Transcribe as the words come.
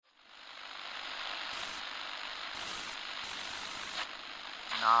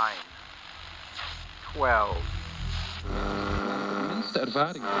9, 12.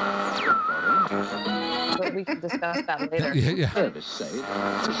 But we can discuss that later. Yeah. All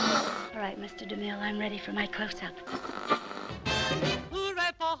right, Mr. DeMille, I'm ready for my close-up.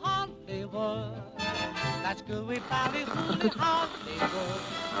 Hooray for Hollywood. That's Gooey Valley, hooray Hollywood.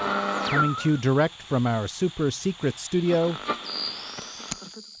 Coming to you direct from our super secret studio.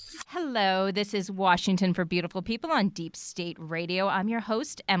 Hello, this is Washington for Beautiful People on Deep State Radio. I'm your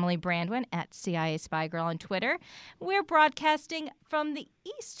host, Emily Brandwin, at CIA Spy Girl on Twitter. We're broadcasting from the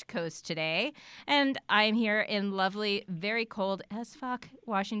East Coast today, and I'm here in lovely, very cold as fuck,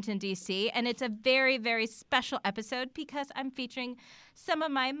 Washington, D.C., and it's a very, very special episode because I'm featuring some of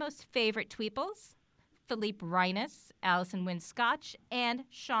my most favorite Tweoples, Philippe Reines, Allison Wynn Scotch, and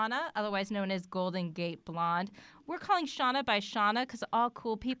Shauna, otherwise known as Golden Gate Blonde. We're calling Shauna by Shauna because all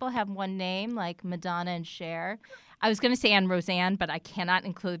cool people have one name, like Madonna and Cher. I was going to say Anne Roseanne, but I cannot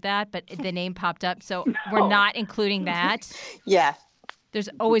include that, but the name popped up, so we're not including that. Yeah. There's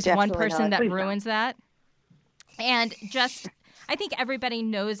always one Definitely person not. that ruins that. And just, I think everybody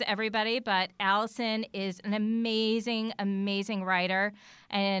knows everybody, but Allison is an amazing, amazing writer.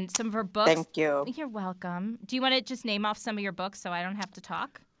 And some of her books. Thank you. You're welcome. Do you want to just name off some of your books so I don't have to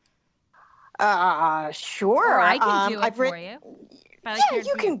talk? Sure. Or I can do it I've for written- you. If I Yeah, cared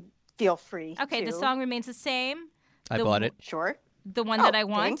you for can feel free. Okay, the to. song remains the same. I bought it. Sure. The one that I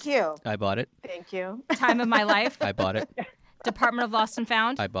want. Thank you. I bought it. Thank you. Time of My Life. I bought it. Department of Lost and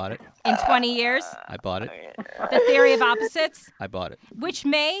Found. I bought it. In 20 Years. I bought it. The Theory of Opposites. I bought it. Which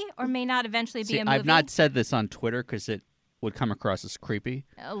may or may not eventually be See, a movie. I've not said this on Twitter because it would come across as creepy.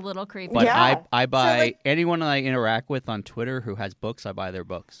 A little creepy. But Yeah. I buy So, like- anyone I interact with on Twitter who has books, I buy their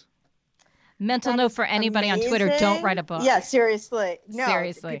books. Mental note for anybody on Twitter, don't Amazing. write a book. Yeah, seriously. No,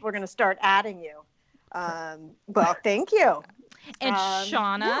 Seriously. people are going to start adding you. Well, thank you. And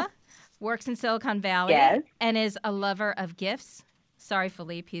Shauna yeah. works in Silicon Valley Yes. and is a lover of gifts. Sorry,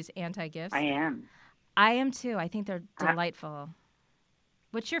 Philippe, he's anti-gifts. I am. I am too. I think they're delightful.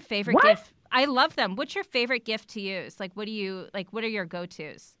 What's your favorite What? gift? I love them. What's your favorite gift to use? Like, what are your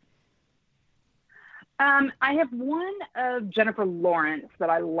go-tos? I have one of Jennifer Lawrence that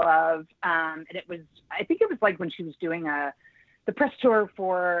I love, and I think it was like when she was doing the press tour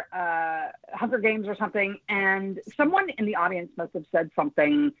for Hunger Games or something, and someone in the audience must have said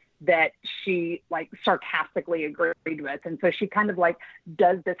something that she like sarcastically agreed with, and so she kind of like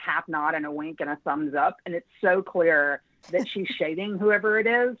does this half nod and a wink and a thumbs up, and it's so clear that she's shading whoever it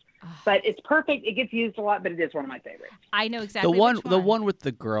is, but it's perfect. It gets used a lot, but it is one of my favorites. I know exactly The one with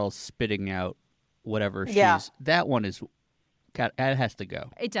the girl spitting out whatever Yeah. that one is, that has to go.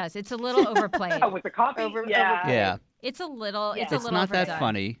 It does. It's a little overplayed. Oh, with the coffee? Over- yeah. Yeah. It's a little. Yeah. It's a It's little not that overdone.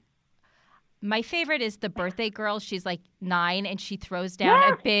 funny. My favorite is the birthday girl. She's like 9 and she throws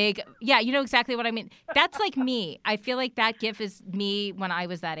down a big. Yeah, you know exactly what I mean. That's like me. I feel like that gif is me when I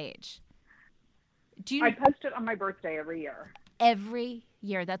was that age. Do you I post it on my birthday every year. every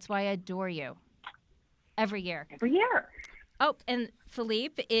year? That's why I adore you. Every year. Every year. Oh, and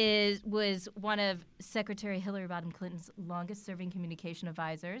Philippe was one of Secretary Hillary Rodham Clinton's longest-serving communication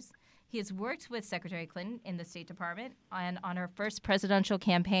advisors. He has worked with Secretary Clinton in the State Department and on her first presidential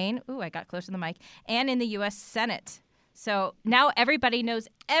campaign. Ooh, I got close to the mic. And in the U.S. Senate. So now everybody knows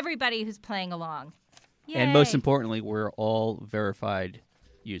everybody who's playing along. Yay. And most importantly, we're all verified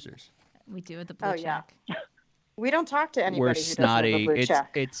users. We do with the blue Oh, yeah. check. We don't talk to anybody We're who doesn't snotty. have a blue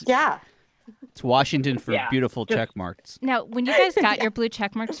check. It's Yeah. Washington for Yeah. beautiful check marks. Now, when you guys got your blue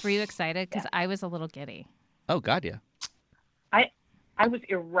check marks, were you excited? Because I was a little giddy. Oh God, yeah. I was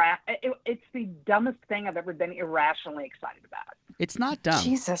it's the dumbest thing I've ever been irrationally excited about. It's not dumb.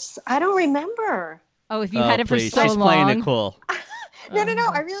 Jesus, I don't remember. Oh, if you had it for please. so She's long. playing it cool. No.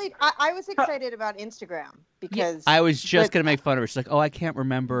 I was excited about Instagram because I was just gonna make fun of her. She's like, "Oh, I can't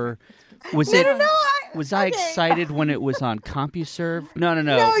remember. Was No. Was I okay. excited when it was on CompuServe? No.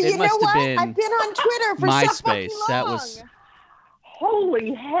 No, It you know must what? have been I've been on Twitter for so fucking MySpace. long. That was.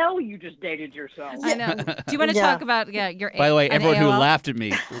 Holy hell, you just dated yourself. I know. Do you want to Yeah. talk about your By the way, an everyone who AOL? laughed at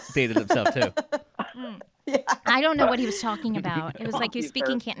me dated themselves too. I don't know what he was talking about. It was like he was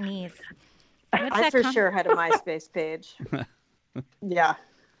speaking Cantonese. What's I that for sure had a MySpace page. Yeah.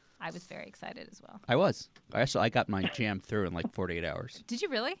 I was very excited as well. I was. I got mine jammed through in like 48 hours. Did you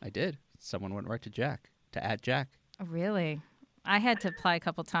really? I did. Someone went right to Jack to add Jack. Oh, really? I had to apply a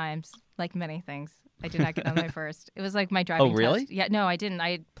couple times, like many things. I did not get on my first. It was like my driving Oh, really? test. Yeah, no, I didn't.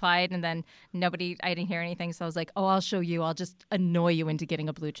 I applied and then I didn't hear anything. So I was like, oh, I'll show you. I'll just annoy you into getting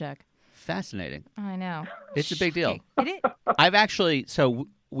a blue check. Fascinating. I know. It's a big deal. It is. I've actually, so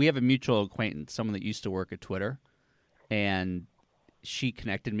we have a mutual acquaintance, someone that used to work at Twitter, and she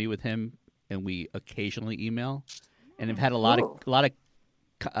connected me with him, and we occasionally email, and have had a lot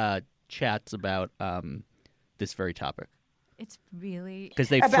of chats about this very topic. It's really because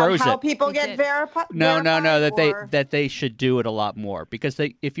they about froze how it. people get verified. No, that they should do it a lot more because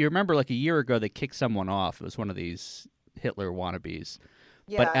if you remember, like a year ago, they kicked someone off. It was one of these Hitler wannabes,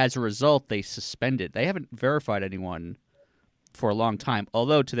 but as a result, they suspended. They haven't verified anyone for a long time.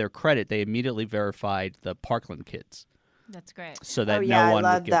 Although, to their credit, they immediately verified the Parkland kids. That's great. So that I one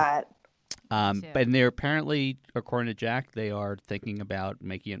love would that. But they're apparently, according to Jack, they are thinking about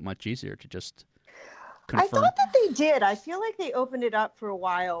making it much easier to just confirm. I thought that they did. I feel like they opened it up for a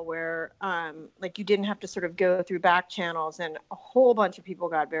while where like you didn't have to sort of go through back channels and a whole bunch of people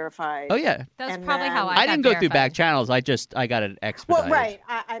got verified. Oh, yeah. That's probably how I didn't go through back channels. I got it expedited. Well, right.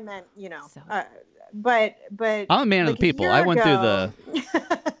 I meant, but I'm a man of the people. I went through the...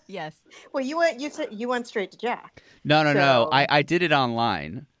 Yes. Well, you went straight to Jack. No. I did it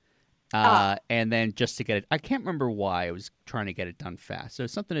online. And then just to get it, I can't remember why I was trying to get it done fast. So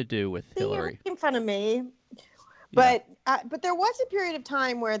it's something to do with Hillary. Making fun of me, but there was a period of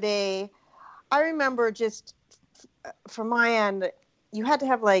time where I remember just from my end, you had to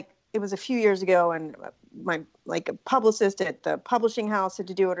have it was a few years ago, and my a publicist at the publishing house had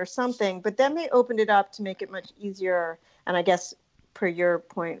to do it or something. But then they opened it up to make it much easier, and I guess per your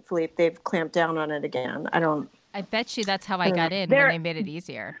point, Philippe, they've clamped down on it again. I bet you that's how I got in when they made it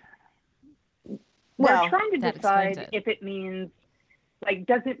easier. They're trying to decide if it means,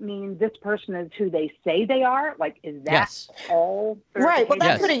 does it mean this person is who they say they are? Is that all? Right. Well,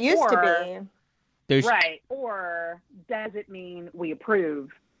 that's what it used to be. Right. Or does it mean we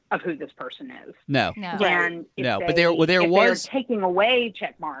approve of who this person is? No. And but there was they're taking away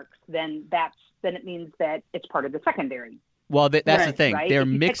check marks, then it means that it's part of the secondary. Well, that's the thing. Right? They're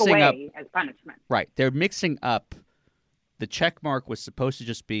mixing up as punishment. Right. They're mixing up. The check mark was supposed to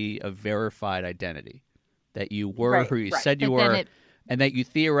just be a verified identity, that you were who you said you were, and that you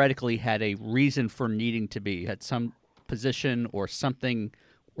theoretically had a reason for needing to be, had some position or something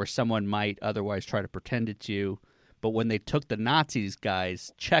where someone might otherwise try to pretend it's you. But when they took the Nazis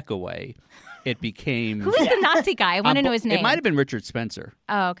guy's check away, it became... Who is the Nazi guy? I want to know his name. It might have been Richard Spencer.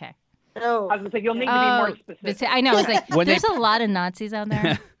 Oh, okay. Oh, I was going to say, you'll need to be more specific. I know. It's there's a lot of Nazis out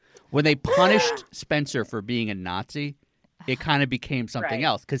there. When they punished Spencer for being a Nazi... it kind of became something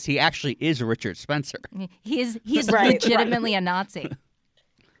else because he actually is Richard Spencer. He's legitimately a Nazi.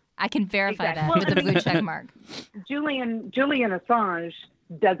 I can verify that with a blue check mark. Julian Assange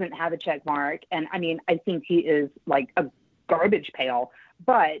doesn't have a check mark, and I think he is a garbage pail.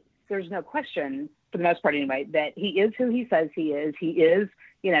 But there's no question, for the most part anyway, that he is who he says he is. He is,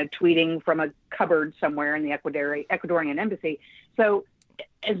 tweeting from a cupboard somewhere in the Ecuadorian embassy. So,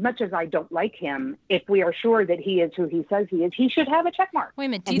 as much as I don't like him, if we are sure that he is who he says he is, he should have a check mark. Wait a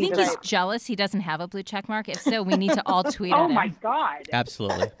minute. Do you think he's jealous he doesn't have a blue check mark? If so, we need to all tweet at him. Oh, my God.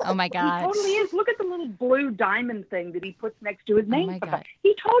 Absolutely. Oh, my God. He totally is. Look at the little blue diamond thing that he puts next to his name. Oh, my God.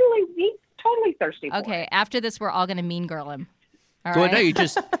 He's totally thirsty for Okay, it. after this, we're all going to mean girl him. All well, right? no, you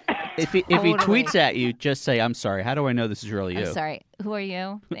just... If he tweets at you, just say, I'm sorry. How do I know this is really you? I'm sorry. Who are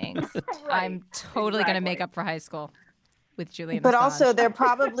you? Thanks. I'm totally going to make up for high school. With Julian but Assange. also there are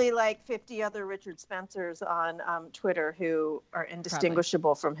probably 50 other Richard Spencers on Twitter who are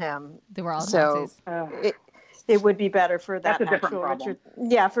indistinguishable from him. They were all Nazis. It would be better for that That's a different problem.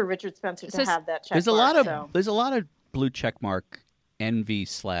 for Richard Spencer to have that check there's mark. There's a lot of blue check mark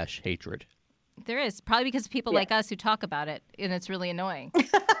envy/hatred. There is, probably because of people like us who talk about it, and it's really annoying.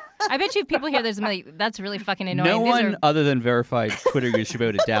 I bet you people here, that's really fucking annoying. No one other than verified Twitter users should be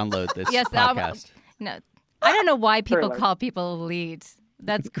able to download this podcast. No. I don't know why people call people elites.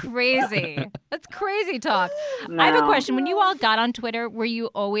 That's crazy. That's crazy talk. No. I have a question. When you all got on Twitter, were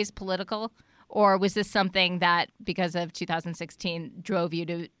you always political? Or was this something that, because of 2016, drove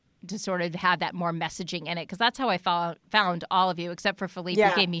you to sort of have that more messaging in it? Because that's how I found all of you, except for Philippe,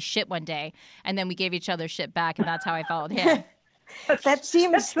 who gave me shit one day. And then we gave each other shit back, and that's how I followed him. That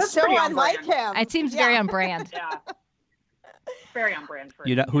seems so unlike him. It seems very on brand. Yeah. Very on brand for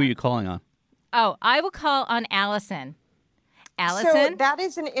Who are you calling on? Oh, I will call on Allison. Allison? So that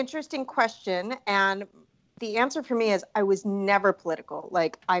is an interesting question. And the answer for me is I was never political.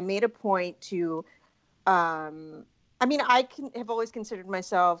 I made a point to, I have always considered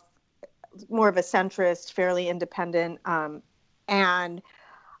myself more of a centrist, fairly independent. And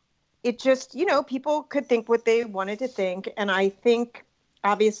it just, people could think what they wanted to think. And I think,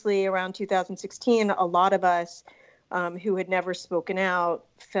 obviously, around 2016, a lot of us who had never spoken out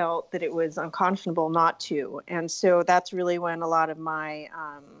felt that it was unconscionable not to. And so that's really when a lot of my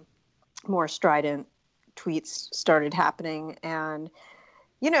more strident tweets started happening. And,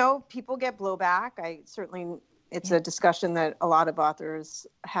 people get blowback. It's a discussion that a lot of authors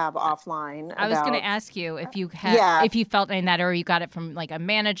have offline. I was going to ask you if you if you felt any of that, or you got it from like a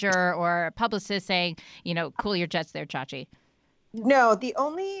manager or a publicist saying, cool your jets there, Chachi. No, the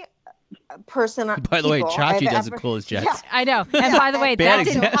only person. By the way, Chachi doesn't cool his jets. Yeah. I know. And by the way, that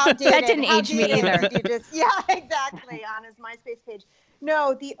didn't age me either. Yeah, exactly. On his MySpace page.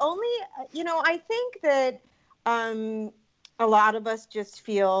 No, the only, I think that a lot of us just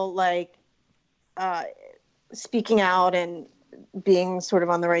feel like speaking out and being sort of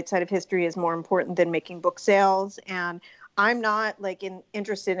on the right side of history is more important than making book sales. And I'm not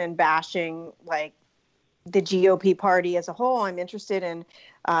interested in bashing the GOP party as a whole. I'm interested in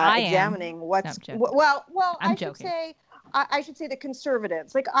examining what's I should say the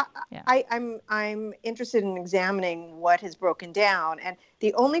conservatives. I'm interested in examining what has broken down. And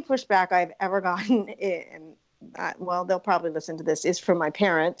the only pushback I've ever gotten they'll probably listen to this, is from my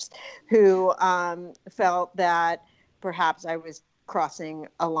parents, who felt that perhaps I was crossing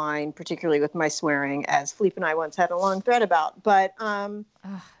a line, particularly with my swearing, as Philippe and I once had a long thread about. But,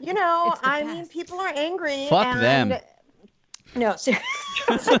 people are angry. Fuck them. No,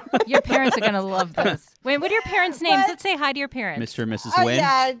 seriously. Your parents are going to love this. Wait, what are your parents' names? Let's say hi to your parents. Mr. and Mrs. Wynn.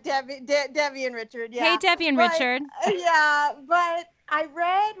 Yeah, Debbie and Richard. Yeah. Hey, Debbie and Richard. Yeah, but I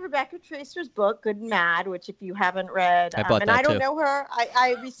read Rebecca Tracer's book, Good and Mad, which if you haven't read, I bought and that I don't too. know her.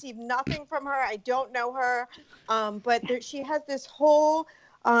 I received nothing from her. I don't know her. But she has this whole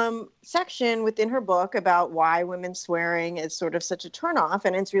section within her book about why women swearing is sort of such a turnoff.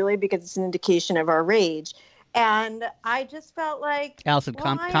 And it's really because it's an indication of our rage. And I just felt like, Allison,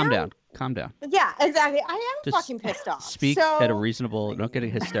 calm down. Calm down. Yeah, exactly. I am Just fucking pissed off. Speak at a reasonable, don't get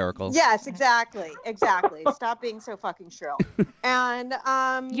hysterical. Yes, exactly. Stop being so fucking shrill. And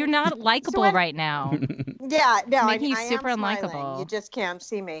you're not likable right now. Yeah, no, it's making you I super am unlikable. Smiling. You just can't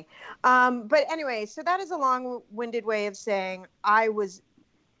see me. But anyway, so that is a long-winded way of saying I was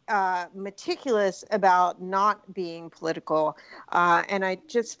meticulous about not being political, and I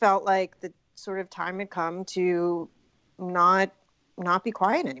just felt like the sort of time had come to not be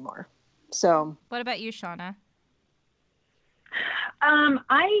quiet anymore. So what about you, Shauna?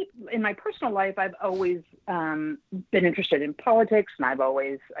 In my personal life, I've always been interested in politics, and I've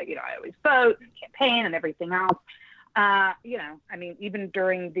always, I always vote and campaign and everything else. Even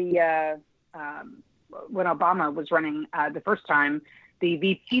during the when Obama was running the first time, the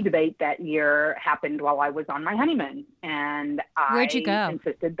VP debate that year happened while I was on my honeymoon, and Where'd you go?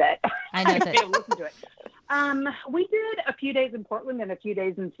 Insisted that I know that. listen to it. We did a few days in Portland and a few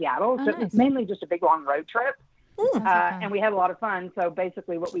days in Seattle, so nice. It was mainly just a big long road trip. Sounds like fun. And we had a lot of fun. So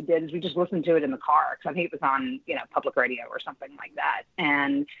basically what we did is we just listened to it in the car, because I think it was on, public radio or something like that.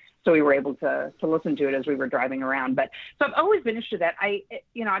 And so we were able to listen to it as we were driving around. But so I've always been interested in that.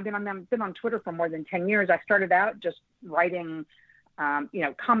 I've been on Twitter for more than 10 years. I started out just writing,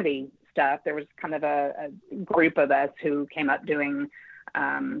 comedy stuff. There was kind of a group of us who came up doing,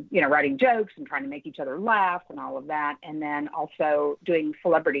 writing jokes and trying to make each other laugh and all of that. And then also doing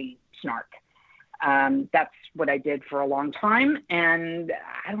celebrity snark. That's what I did for a long time. And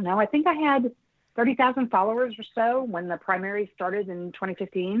I don't know, I think I had 30,000 followers or so when the primary started in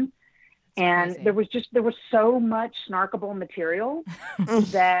 2015. And there was so much snarkable material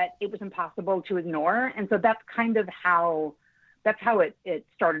that it was impossible to ignore. And so that's kind of how it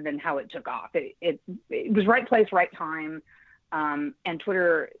started and how it took off. It was right place, right time. And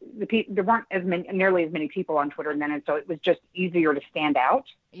Twitter, there weren't nearly as many people on Twitter then. And so it was just easier to stand out.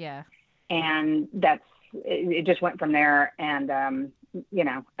 Yeah. And it just went from there. And,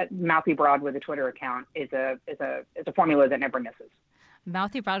 Mouthy Broad with a Twitter account is a formula that never misses.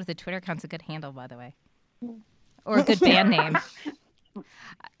 Mouthy Broad with a Twitter account's a good handle, by the way. Or a good band name.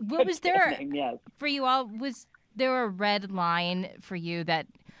 What was there for you all? Was there a red line for you that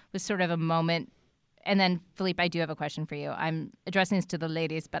was sort of a moment? And then, Philippe, I do have a question for you. I'm addressing this to the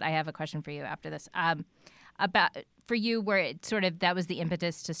ladies, but I have a question for you after this. About for you, where it sort of that was the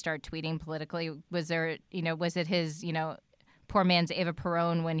impetus to start tweeting politically. Was there, was it his, poor man's Eva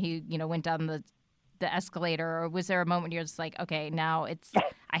Peron when he, went down the escalator, or was there a moment when you're just like, okay, now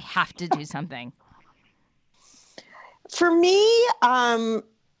I have to do something? For me, I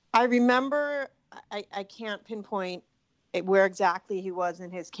remember, I can't pinpoint where exactly he was in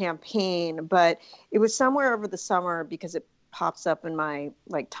his campaign, but it was somewhere over the summer because it pops up in my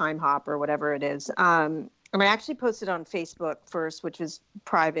Time Hop or whatever it is. And I actually posted on Facebook first, which was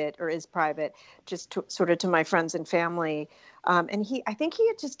private or is private, just sort of to my friends and family. And I think he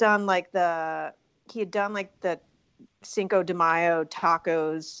had just done the Cinco de Mayo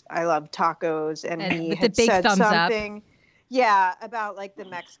tacos. I love tacos, and he with had the big said thumbs something, up. yeah, about like the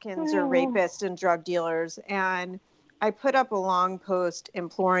Mexicans are rapists and drug dealers. And I put up a long post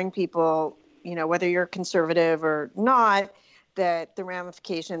imploring people, whether you're conservative or not, that the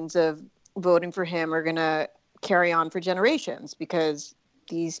ramifications of voting for him are going to carry on for generations, because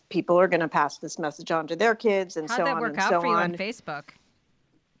these people are going to pass this message on to their kids and so on and so on. How'd that work out for you on Facebook?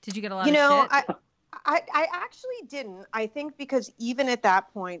 Did you get a lot of shit? I actually didn't. I think because even at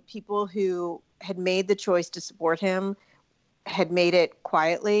that point, people who had made the choice to support him had made it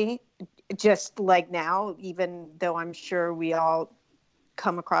quietly, just like now, even though I'm sure we all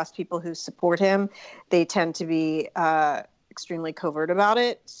come across people who support him, they tend to be extremely covert about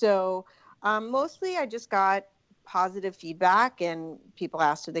it. So mostly I just got positive feedback, and people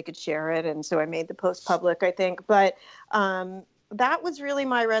asked if they could share it. And so I made the post public, I think. But that was really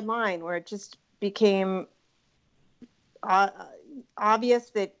my red line, where it just became obvious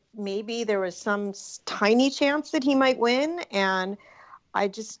that maybe there was some tiny chance that he might win. And I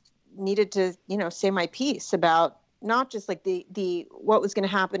just needed to, say my piece about not just like the what was going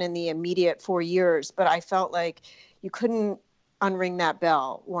to happen in the immediate 4 years, but I felt like you couldn't unring that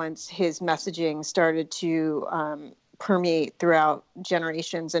bell once his messaging started to permeate throughout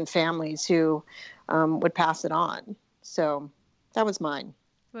generations and families who would pass it on. So that was mine.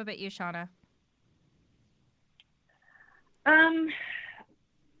 What about you, Shauna? And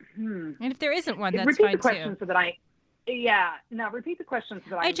if there isn't one, that's repeat fine the question too. so that repeat the question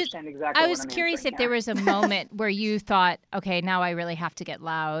so that I understand exactly. I was curious if there was a moment where you thought, okay, now I really have to get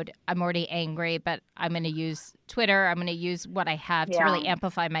loud. I'm already angry, but I'm going to use Twitter. I'm going to use what I have to really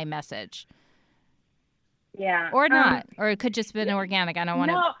amplify my message. Yeah. Or not. Or it could just have been organic. I don't want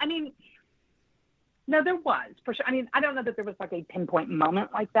to. No, no, there was for sure. I don't know that there was like a pinpoint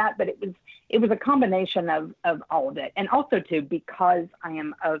moment like that, but it was a combination of all of it. And also too, because I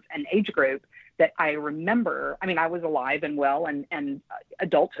am of an age group that I remember, I was alive and well and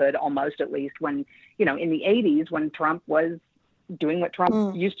adulthood almost, at least, when, in the 80s, when Trump was doing what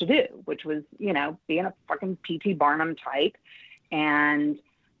Trump used to do, which was, being a fucking P.T. Barnum type. And,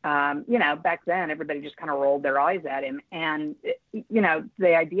 back then everybody just kind of rolled their eyes at him. And,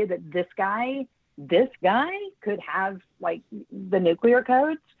 the idea that this guy could have like the nuclear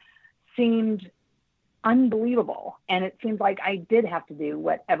codes seemed unbelievable. And it seemed like I did have to do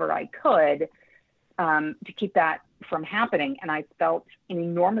whatever I could to keep that from happening. And I felt an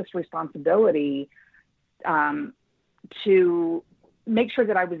enormous responsibility to make sure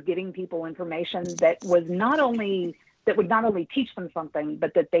that I was getting people information that would not only teach them something,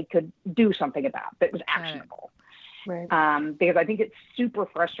 but that they could do something about, that was actionable. Right. Because I think it's super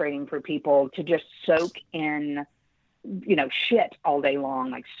frustrating for people to just soak in, shit all day long,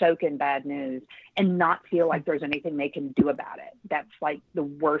 like soak in bad news and not feel like there's anything they can do about it. That's like the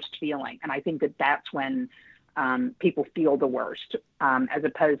worst feeling. And I think that that's when people feel the worst, as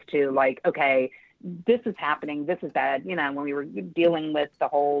opposed to like, okay, this is happening, this is bad. When we were dealing with the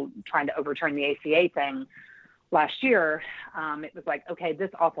whole trying to overturn the ACA thing last year, it was like, okay, this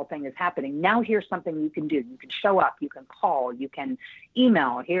awful thing is happening. Now here's something you can do. You can show up, you can call, you can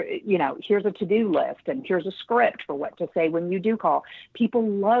email. Here, here's a to-do list, and here's a script for what to say when you do call. People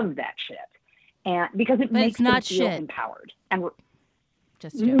love that shit, and because it makes them feel empowered. And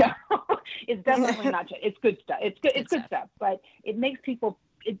just no, it's definitely not shit. It's good stuff. It's good stuff. But it makes people.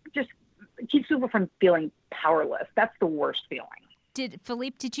 It just keeps people from feeling powerless. That's the worst feeling.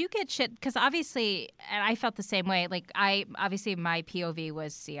 Philippe, did you get shit? Because obviously, and I felt the same way. Like, obviously my POV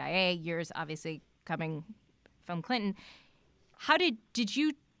was CIA, yours obviously coming from Clinton. How did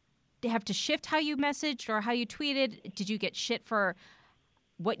you have to shift how you messaged or how you tweeted? Did you get shit for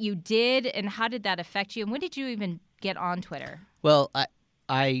what you did, and how did that affect you? And when did you even get on Twitter? Well,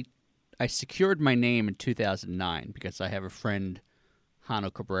 I secured my name in 2009 because I have a friend,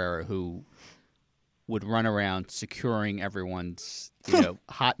 Hano Cabrera, who would run around securing everyone's,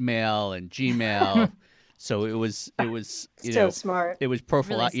 Hotmail and Gmail. So it was so smart. It was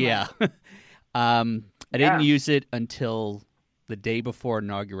prophylactic. Really yeah. I didn't use it until the day before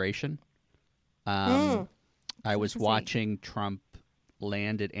inauguration. I was watching Trump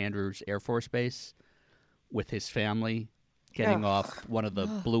land at Andrews Air Force Base with his family, getting off one of the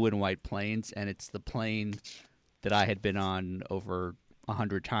blue and white planes, and it's the plane that I had been on over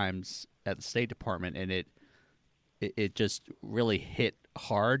 100 times at the State Department, and it just really hit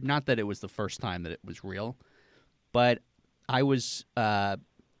hard. Not that it was the first time that it was real, but I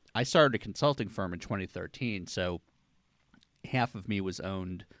started a consulting firm in 2013, so half of me was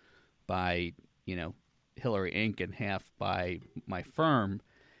owned by, Hillary Inc. and half by my firm,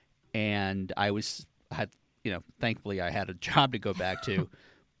 and I thankfully I had a job to go back to,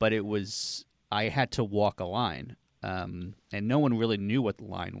 but I had to walk a line, and no one really knew what the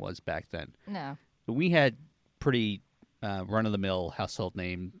line was back then. No. We had pretty run-of-the-mill household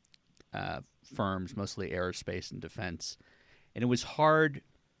name firms, mostly aerospace and defense, and it was hard.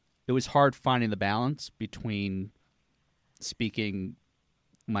 It was hard finding the balance between speaking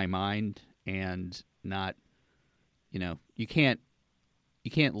my mind and not, you can't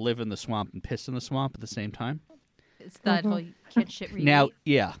live in the swamp and piss in the swamp at the same time. It's that whole you can't shit read. Now,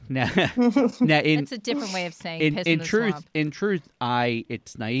 it's a different way of saying piss in the swamp. In truth,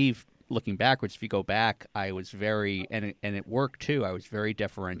 it's naive looking backwards. If you go back, I was very, and it worked too. I was very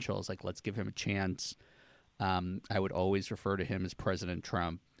deferential. I was like, let's give him a chance. I would always refer to him as President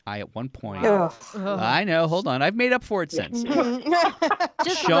Trump. At one point, I know. Hold on, I've made up for it since.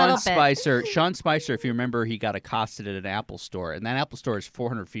 Just Sean Spicer, if you remember, he got accosted at an Apple store, and that Apple store is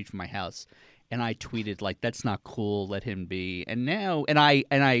 400 feet from my house. And I tweeted like, "That's not cool. Let him be." And now,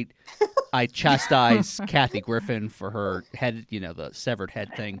 I chastise Kathy Griffin for her head, the severed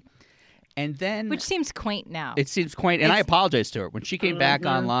head thing. And then, which seems quaint now. It seems quaint, and I apologized to her when she came back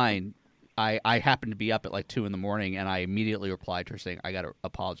online. I happened to be up at like 2 a.m, and I immediately replied to her saying, "I got to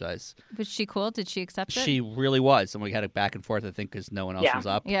apologize." Was she cool? Did she accept it? She really was, and we had it back and forth. I think because no one else was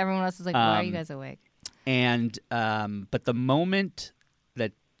up. Yeah, everyone else is like, "Why are you guys awake?" And but the moment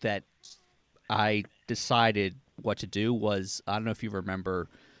that I decided what to do was, I don't know if you remember,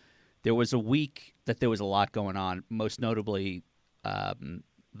 there was a week that there was a lot going on. Most notably,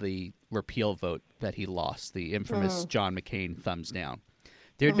 the repeal vote that he lost, the infamous John McCain thumbs down.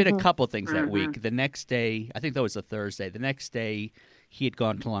 There had been a couple of things that week. The next day, I think that was a Thursday, the next day he had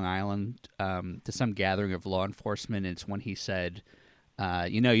gone to Long Island to some gathering of law enforcement, and it's when he said,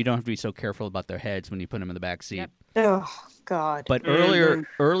 you don't have to be so careful about their heads when you put them in the back seat. Yep. Oh, God. But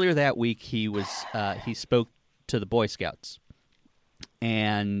earlier that week, he spoke to the Boy Scouts,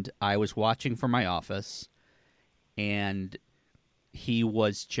 and I was watching from my office, and he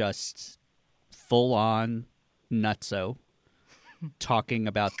was just full on nutso, talking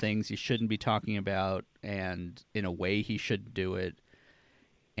about things he shouldn't be talking about, and in a way he shouldn't do it.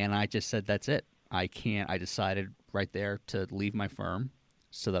 And I just said, that's it. I decided right there to leave my firm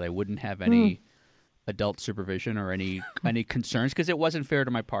so that I wouldn't have any adult supervision or any concerns, because it wasn't fair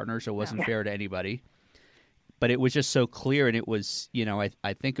to my partners. It wasn't fair to anybody. But it was just so clear, and it was,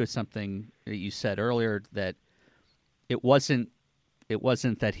 I think it was something that you said earlier, that it wasn't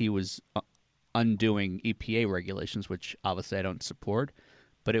that he was undoing EPA regulations, which obviously I don't support,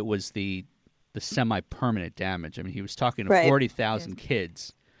 but it was the semi-permanent damage. I mean, he was talking to 40,000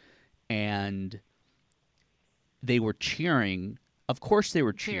 kids, and they were cheering. Of course they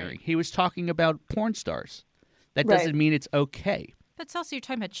were cheering. He was talking about porn stars. That doesn't mean it's okay. But it's also, you're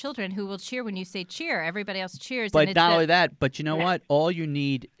talking about children who will cheer when you say cheer. Everybody else cheers. But not only that, but you know what? All you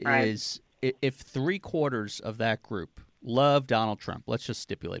need is, if 3/4 of that group love Donald Trump, let's just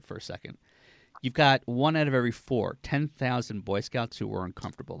stipulate for a second, you've got 1 out of every 4, 10,000 Boy Scouts who were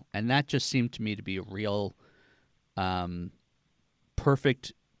uncomfortable. And that just seemed to me to be a real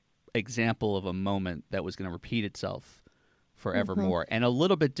perfect example of a moment that was going to repeat itself forevermore. And a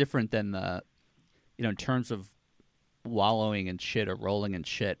little bit different than in terms of wallowing in shit or rolling in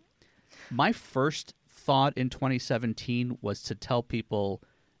shit. My first thought in 2017 was to tell people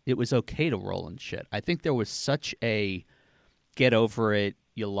it was okay to roll in shit. I think there was such a get over it,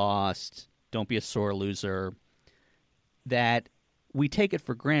 you lost, don't be a sore loser, that we take it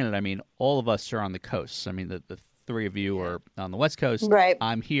for granted. I mean, all of us are on the coast. I mean, the 3 of you are on the West Coast. Right.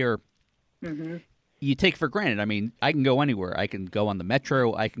 I'm here. You take for granted. I mean, I can go anywhere. I can go on the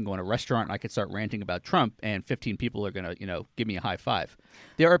metro. I can go in a restaurant. I can start ranting about Trump, and 15 people are going to, give me a high five.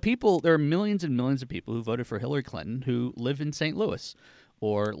 There are millions and millions of people who voted for Hillary Clinton who live in St. Louis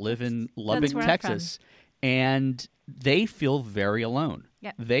or live in Lubbock, Texas, and they feel very alone.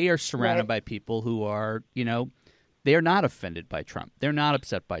 Yep. They are surrounded by people who are, they are not offended by Trump. They're not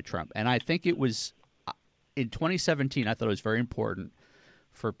upset by Trump. And I think it was, in 2017, I thought it was very important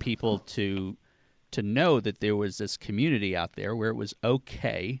for people to know that there was this community out there where it was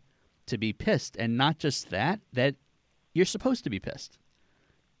okay to be pissed, and not just that you're supposed to be pissed.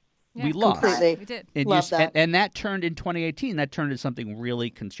 Yeah, we lost. Completely. We did. And, Love that. And that turned in 2018, that turned into something really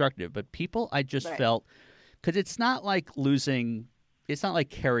constructive. But people, I just felt, because it's not like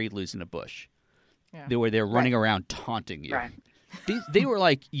Kerry losing a Bush. Yeah. They're running around taunting you. Right. They were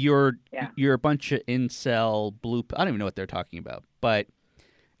like, you're a bunch of incel blue. I don't even know what they're talking about. But,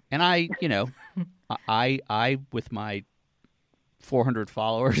 and I with my 400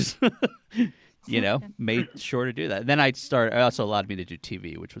 followers, made sure to do that. Then it also allowed me to do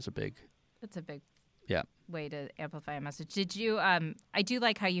TV, which was a big. That's a big. Yeah. way to amplify a message. Did you? I do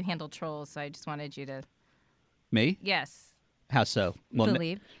like how you handle trolls, so I just wanted you to. Me? Yes. How so? Well,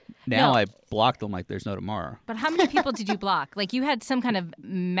 believe. Now No. I blocked them like there's no tomorrow. But how many people did you block? Like you had some kind of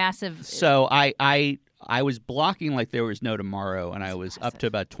massive. So I was blocking like there was no tomorrow, and I was up to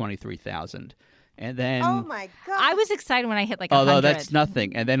about 23,000. And then Oh my god! I was excited when I hit like although 100. that's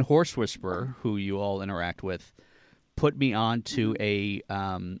nothing. And then Horse Whisperer, who you all interact with, put me onto a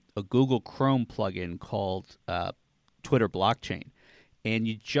Google Chrome plugin called Twitter Blockchain, and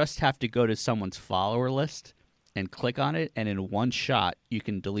you just have to go to someone's follower list and click on it, and in one shot you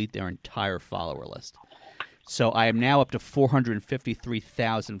can delete their entire follower list. So I am now up to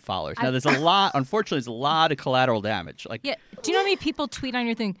 453,000 followers. Now there's a lot. Unfortunately, there's a lot of collateral damage. Like, Yeah. Do you know how many people tweet on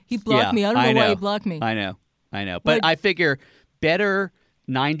your thing? He blocked Yeah, me. I don't know I why he know. blocked me. I know. But Like- I figure better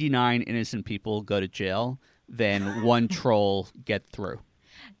 99 innocent people go to jail than one troll get through.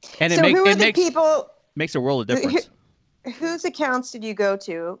 And so who are it the people? makes a world of difference. Whose accounts did you go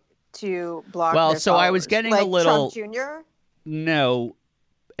to block? Well, their so I was followers? getting like a little- Trump Jr. No,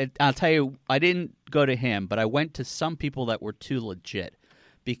 I'll tell you, I didn't go to him, but I went to some people that were too legit.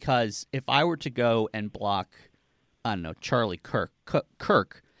 Because if I were to go and block, I don't know, Charlie Kirk,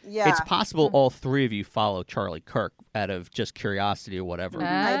 Yeah, it's possible all three of you follow Charlie Kirk out of just curiosity or whatever.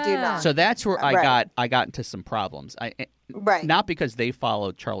 I do not. So that's where Right. I got into some problems. Right. Not because they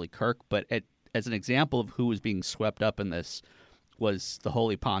followed Charlie Kirk, but as an example of who was being swept up in this was the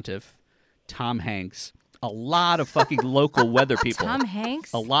Holy Pontiff, Tom Hanks, a lot of fucking local weather people. Tom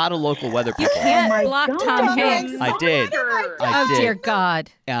Hanks? A lot of local weather people. Can't my block God. Tom Hanks. I did. Oh, dear God.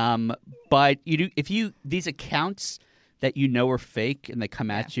 But you do if you these accounts that you know are fake and they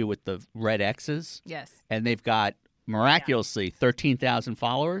come at you with the red X's. Yes. And they've got miraculously 13,000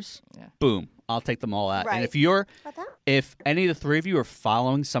 followers. Yeah. Boom, I'll take them all out. Right. And About that? if any of the three of you are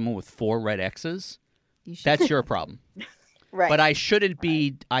following someone with 4 red X's, You should. that's your problem. Right. But I shouldn't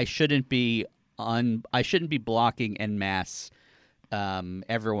be blocking en masse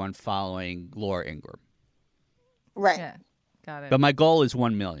everyone following Laura Ingraham. right. Yeah. Got it. But my goal is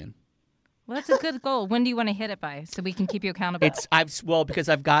 1 million. Well, that's a good goal. When do you want to hit it by so we can keep you accountable? Because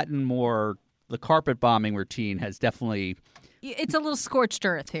I've gotten more. The carpet bombing routine has definitely. It's a little scorched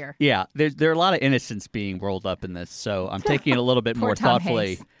earth here. Yeah, there are a lot of innocents being rolled up in this, so I'm taking it a little bit Poor more Tom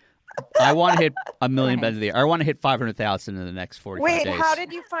thoughtfully. Hanks. I want to hit 1 million by the end of the year. I want to hit 500,000 in the next 45 Wait, days. how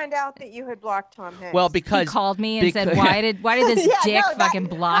did you find out that you had blocked Tom Hanks? Well, He because called me and said, because- "Why did this Yeah, dick no, fucking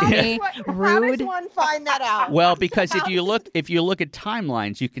block how me? does how Rude." does one find that out? Well, because if How you look at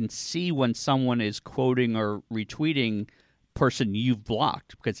timelines, you can see when someone is quoting or retweeting person you've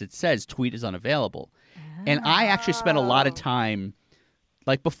blocked because it says tweet is unavailable. And I actually spent a lot of time,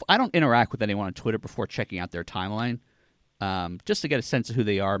 like I don't interact with anyone on Twitter before checking out their timeline, just to get a sense of who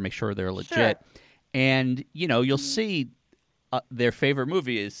they are, make sure they're legit. Sure. And you'll see their favorite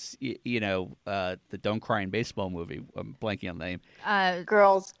movie is the Don't Cry in Baseball movie. I'm blanking on the name.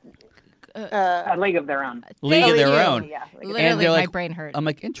 Girls. A League of Their Own. League of Their you. Own. Yeah. League of Their And Literally, they're my like- brain hurt. I'm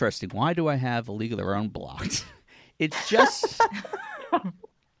like, interesting. Why do I have a League of Their Own blocked? It's just.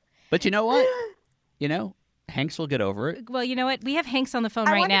 But you know what? Hanks will get over it. Well, you know what? We have Hanks on the phone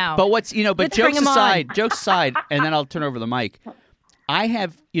I right wonder- now. But but Let's bring him on. jokes aside, and then I'll turn over the mic. I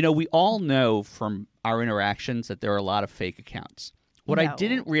have, we all know from our interactions that there are a lot of fake accounts. What I No.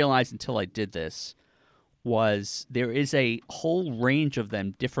 didn't realize until I did this was there is a whole range of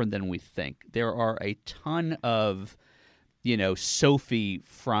them different than we think. There are a ton of, Sophie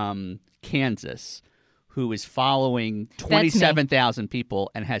from Kansas who is following 27,000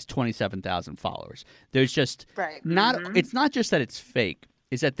 people and has 27,000 followers. There's just Right. it's not just that it's fake,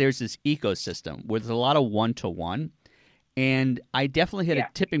 is that there's this ecosystem where there's a lot of one-to-one. And I definitely hit a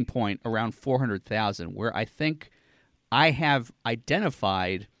tipping point around 400,000 where I think I have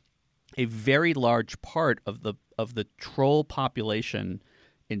identified a very large part of the troll population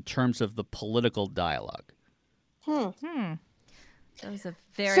in terms of the political dialogue. That was a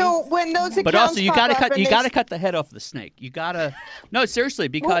very. So when those accounts But also, you pop gotta up cut. and You they- gotta cut the head off the snake. You gotta. No, seriously,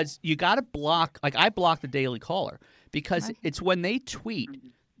 because you gotta block. Like I block the Daily Caller because it's when they tweet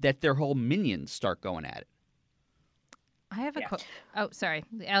that their whole minions start going at it. I have a quote. Oh, sorry,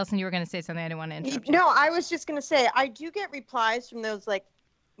 Allison, you were going to say something. I didn't want to interrupt you. No, I was just going to say I do get replies from those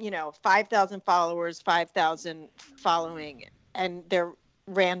 5,000 followers, 5,000 following, and they're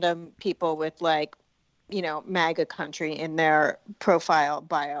random people with MAGA country in their profile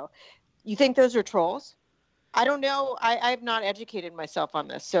bio. You think those are trolls? I don't know. I've not educated myself on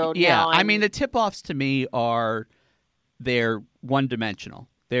this, so Yeah, now I mean the tip-offs to me are they're one-dimensional.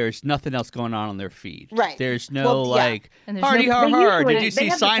 There's nothing else going on their feed. Right. There's no And there's hardy no- har They har. usually- Did you they see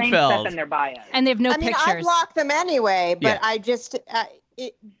have the same Seinfeld? stuff in their bio. And they have no I mean, I pictures. block them anyway, but Yeah. I just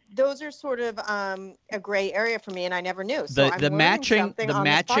those are sort of a gray area for me, and I never knew. So I'm The learning matching something on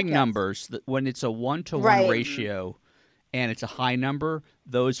this podcast. numbers when it's a 1-to-1 Right. ratio and it's a high number,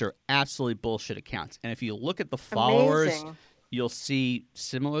 those are absolutely bullshit accounts. And if you look at the followers, Amazing. you'll see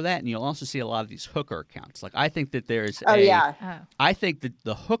similar to that, and you'll also see a lot of these hooker accounts. Like I think that there's Oh yeah. Oh. I think that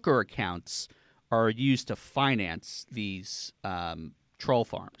the hooker accounts are used to finance these troll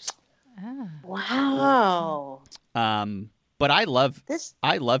farms. Wow. But I love This.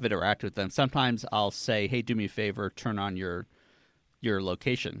 interacting with them. Sometimes I'll say, "Hey, do me a favor, turn on your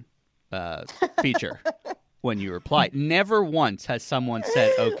location feature when you reply." Never once has someone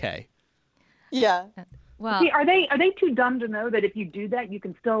said, "Okay." Yeah. Well, See, are they too dumb to know that if you do that, you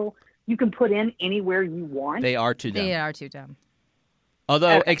can put in anywhere you want? They are too dumb. they are too dumb.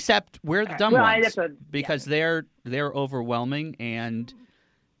 Although, Okay. except we're the dumb Well, ones that's because they're overwhelming, and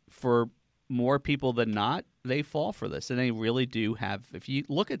for more people than not, they fall for this, and they really do have. If you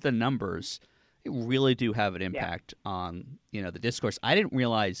look at the numbers, they really do have an impact on the discourse. I didn't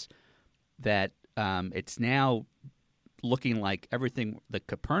realize that it's now looking like everything the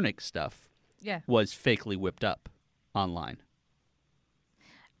Copernic stuff was fakely whipped up online.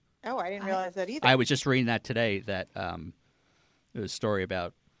 Oh, I didn't realize that either. I was just reading that today. That there was a story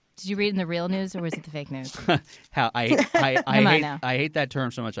about Did you read in the real news or was it the fake news? how I Come on now. hate that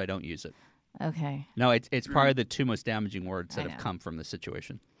term so much I don't use it. Okay. No, it's probably the two most damaging words that I have know. come from this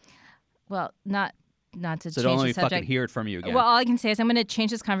situation. Well, not to So change don't let me the subject. fucking hear it from you again. Well, all I can say is I'm going to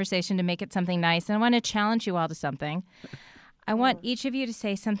change this conversation to make it something nice, and I want to challenge you all to something. I want each of you to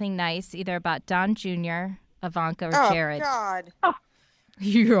say something nice, either about Don Jr., Ivanka, or Jared. God.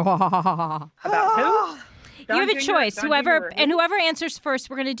 Yeah. About who? You have a Don Jr., choice. Don Whoever Jr. and whoever answers first,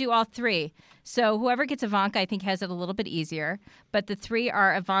 we're going to do all three. So whoever gets Ivanka, I think, has it a little bit easier. But the three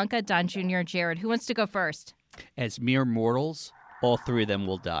are Ivanka, Don Jr., Jared. Who wants to go first? As mere mortals, all three of them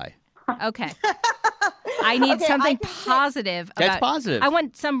will die. Okay. I need Okay, something I can say- positive. That's about, positive. I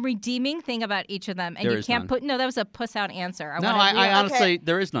want some redeeming thing about each of them, and There you is can't none. put. No, that was a puss out answer. No, want I honestly,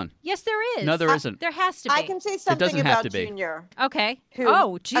 there is none. Yes, there is. No, there isn't. There has to be. I can say something doesn't have about to be. Junior. Okay. Who-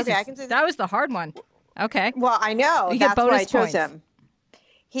 Oh, Jesus. Okay, I can say that was the hard one. Okay. Well, I know. You get That's why I bonus chose points. him.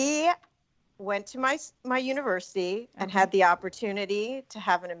 He went to my university and had the opportunity to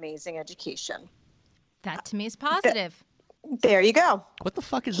have an amazing education. That to me is positive. There you go. What the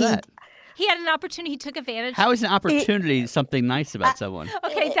fuck is that? He had an opportunity. He took advantage. How is an opportunity something nice about someone?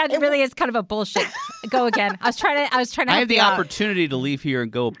 Okay, that really is kind of a bullshit. Go again. I was trying to. I have help the you out. opportunity to leave here and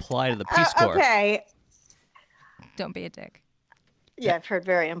go apply to the Peace Corps. Okay. Don't be a dick. Yeah, I've heard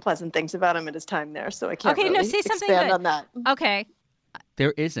very unpleasant things about him at his time there, so I can't Okay, no, really say something expand good. on that. Okay.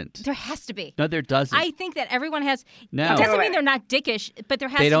 There isn't. There has to be. No, there doesn't. I think that everyone has. No. It doesn't mean they're not dickish, but there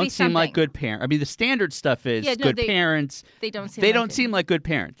has They to don't be seem something. like good parents. I mean, the standard stuff is Yeah, no, good they- parents. They don't seem. They like don't it. seem like good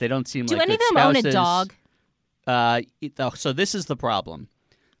parents. They don't seem Do like any of good them own a spouses. dog? So this is the problem.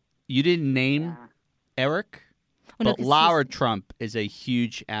 You didn't name Eric, Well, no, but 'cause Laura Trump is a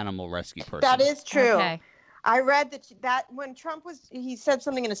huge animal rescue person. That is true. Okay. I read that when Trump he said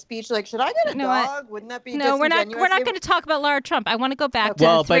something in a speech like, "Should I get a No, I- dog? Wouldn't that be No, we're not. disingenuous?" We're not going to talk about Laura Trump. I want to go back to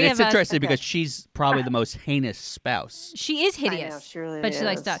Well, the but three it's of us. interesting Okay. because she's probably the most heinous spouse. She is I know, hideous, she really but she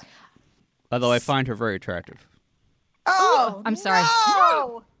likes is. dogs. Although I find her very attractive. Oh, I'm sorry.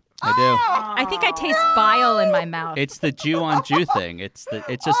 No! I do. I think I taste bile in my mouth. It's the Jew on Jew thing. It's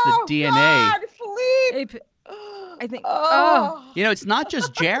just Oh, the DNA. God, Philippe! I think. Oh. You know, it's not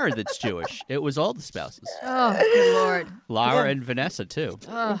just Jared that's Jewish. It was all the spouses. Oh, good lord. Laura and Vanessa too.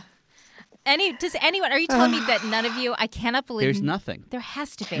 Does anyone? Are you telling me that none of you? I cannot believe. There's nothing. There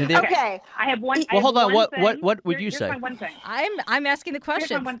has to be. No, there- Okay. I have one. Well, hold on. What would you here's say? My one thing. I'm asking the Here's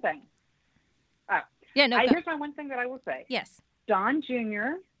question. my one thing. Oh, Yeah, no. Go. here's my one thing that I will say. Yes. Don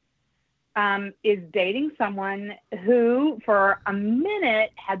Jr. Is dating someone who, for a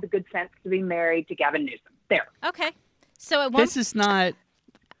minute, had the good sense to be married to Gavin Newsom. There. Okay. So at one, This is not,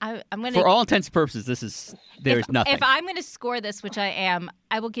 I'm going for to. all intents and purposes, there's nothing. If I'm going to score this, which I am,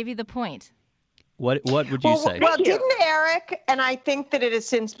 I will give you the point. What would you say? Well, Thank you. didn't Eric, and I think that it has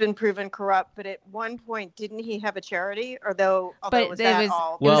since been proven corrupt, but at one point, didn't he have a charity? Although But was it that was-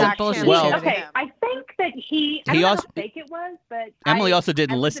 all it was a back bullshit him? Well- charity. Okay, I think that I don't know also- how fake it was, but Emily I also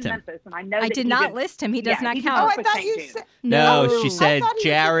didn't lived list in him. Memphis, and I know I that did he not did- list him. He does yeah, not he did count. Oh, not I put thought St. you Jude. said. No, Oh, she I said thought he was the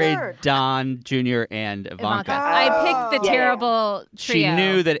Jared, third. Don Jr., and Ivanka. I picked the Oh. terrible trio. She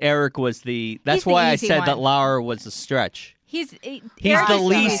knew that Eric was the. That's He's the why I easy said that one. Laura was a stretch. He's He's Eric the is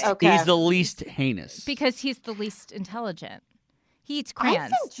least. Okay. He's the least heinous. because he's the least intelligent. He eats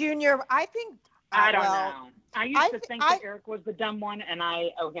crayons. I think Junior. I don't know. I used to think that Eric was the dumb one, and I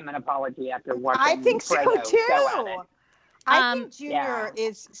owe him an apology after watching. I think so Fredo too. go at it. I think Junior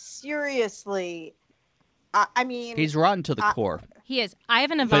is seriously. I mean, he's rotten to the core. He is. I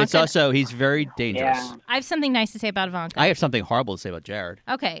have an Ivanka. But it's also he's very dangerous. Yeah. I have something nice to say about Ivanka. I have something horrible to say about Jared.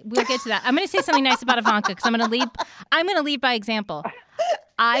 Okay, we'll get to that. I'm going to say something nice about Ivanka because I'm going to lead by example.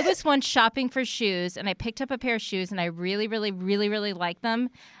 I was once shopping for shoes, and I picked up a pair of shoes, and I really, really, really, really liked them,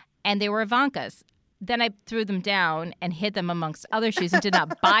 and they were Ivanka's. Then I threw them down and hid them amongst other shoes and did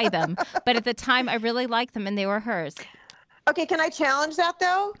not buy them. But at the time, I really liked them, and they were hers. Okay, can I challenge that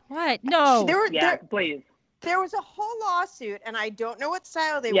though? What? No. Please. There was a whole lawsuit, and I don't know what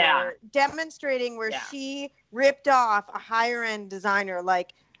style they were, demonstrating where she ripped off a higher-end designer,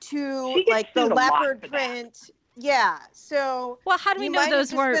 like the leopard print. Yeah. So. Well, how do we know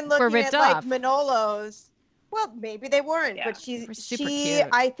those were ripped off? Like Manolos. Well, maybe they weren't, but she cute.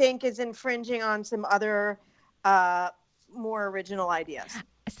 I think, is infringing on some other more original ideas.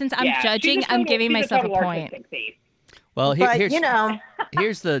 Since I'm judging, I'm giving myself a point. Well, here's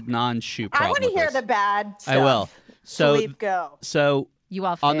the non-shoe problem. I want to hear the bad stuff. I will. So, go. You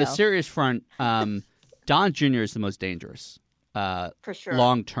all fail. On the serious front, Don Jr. is the most dangerous. For sure.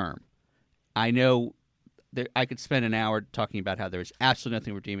 Long term. I know I could spend an hour talking about how there's absolutely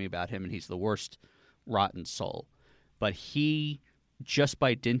nothing redeeming about him, and he's the worst rotten soul. But he, just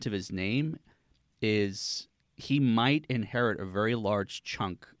by dint of his name, he might inherit a very large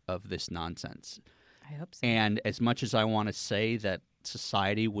chunk of this nonsense. I hope so. And as much as I want to say that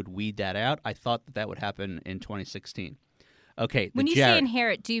society would weed that out, I thought that would happen in 2016. Okay. When you say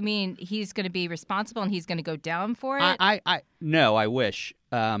inherit, do you mean he's going to be responsible and he's going to go down for it? No, I wish.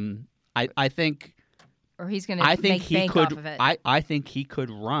 I think. Or he's going to make bank off of it. I think he could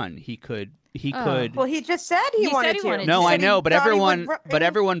run. He could. Well, he just said he wanted to. No, I know, but everyone in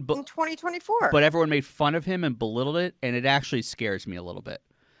 2024. But everyone made fun of him and belittled it, and it actually scares me a little bit.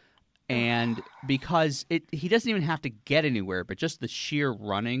 And because he doesn't even have to get anywhere, but just the sheer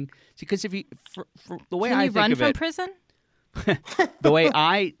running. Because if for the way I think run of from it, prison? the way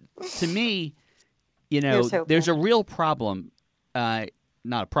to me, there's a real problem. Not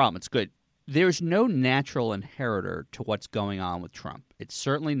a problem. It's good. There's no natural inheritor to what's going on with Trump. It's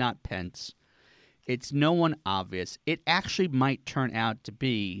certainly not Pence. It's no one obvious. It actually might turn out to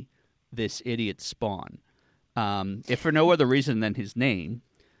be this idiot Spawn, if for no other reason than his name.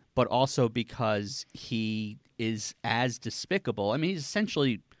 But also because he is as despicable. I mean, he's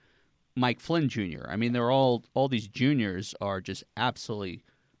essentially Mike Flynn Jr. I mean, they're all these juniors are just absolutely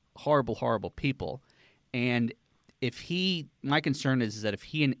horrible, horrible people. And my concern is that if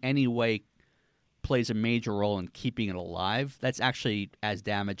he in any way plays a major role in keeping it alive, that's actually as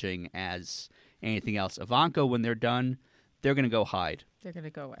damaging as anything else. Ivanka, when they're done, they're going to go hide. They're going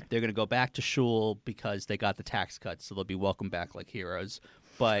to go away. They're going to go back to shul because they got the tax cuts, so they'll be welcomed back like heroes.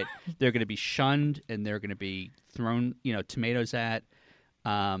 But they're going to be shunned and they're going to be thrown, tomatoes at.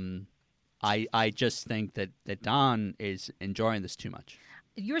 I just think that Don is enjoying this too much.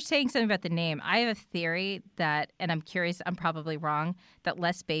 You were saying something about the name. I have a theory that, and I'm curious, I'm probably wrong, that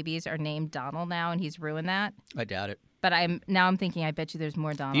less babies are named Donald now, and he's ruined that. I doubt it. But I'm thinking, I bet you there's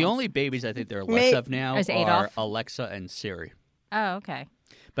more Donalds. The only babies I think there are less of now are Alexa and Siri. Oh, okay.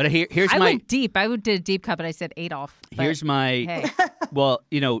 But here's I went deep. I did a deep cut, but I said Adolf. Here's my. Hey. Well,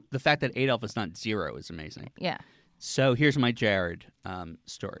 the fact that Adolf is not 0 is amazing. Yeah. So here's my Jared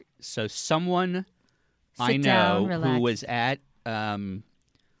story. So someone I know down, relax. who was at,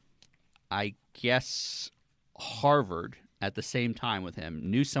 I guess, Harvard at the same time with him,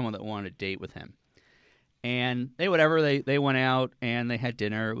 knew someone that wanted to date with him. And they went out and they had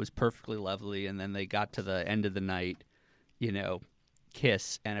dinner. It was perfectly lovely. And then they got to the end of the night,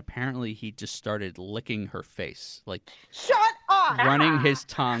 kiss, and apparently he just started licking her face, like shut up, running his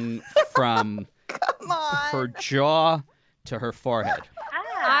tongue from her jaw to her forehead.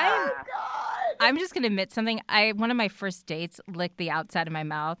 I'm just gonna admit something. One of my first dates licked the outside of my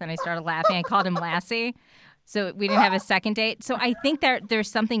mouth, and I started laughing. I called him Lassie. So we didn't have a second date. So I think there's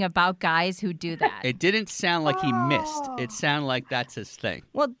something about guys who do that. It didn't sound like he missed. It sounded like that's his thing.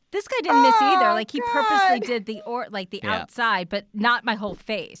 Well, this guy didn't miss either. Like he purposely did the outside, but not my whole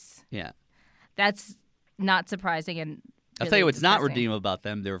face. Yeah. That's not surprising and I'll tell you what's not redeemable about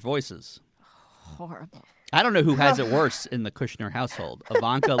them, their voices. Horrible. I don't know who has it worse in the Kushner household.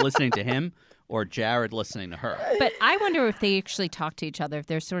 Ivanka listening to him or Jared listening to her. But I wonder if they actually talk to each other, if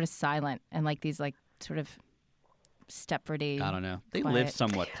they're sort of silent and like these like sort of Stepfordy. I don't know. They live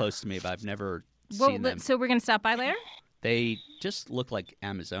somewhat close to me, but I've never seen them. So we're going to stop by later? They just look like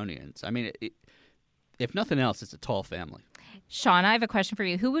Amazonians. I mean, if nothing else, it's a tall family. Sean, I have a question for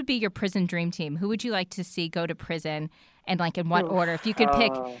you. Who would be your prison dream team? Who would you like to see go to prison, and like in what order? If you could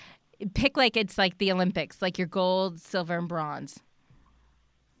pick like it's like the Olympics, like your gold, silver, and bronze.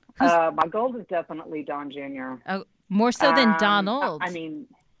 My gold is definitely Don Jr. Oh, more so than Donald. I mean,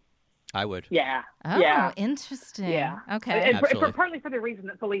 I would. Yeah. Oh, yeah. interesting. Yeah. Okay. Partly for the reason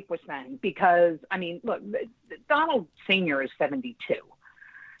that Philippe was saying, because I mean, look, Donald Sr. is 72,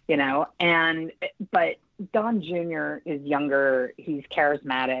 you know, but Don Jr. is younger. He's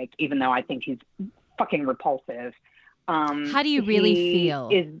charismatic, even though I think he's fucking repulsive. How do you really feel?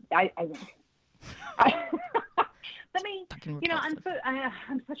 I mean, you know,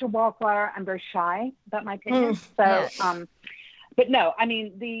 I'm such a wallflower. I'm very shy about my opinion. But no, I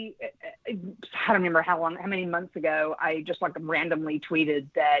mean, I don't remember how many months ago, I just like randomly tweeted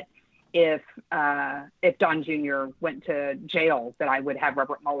that if Don Jr. went to jail, that I would have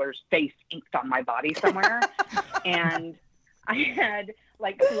Robert Mueller's face inked on my body somewhere. And I had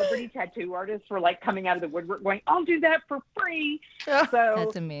like celebrity tattoo artists were like coming out of the woodwork going, I'll do that for free. So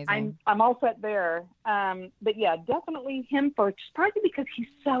that's amazing. I'm all set there. But yeah, definitely him first, partly because he's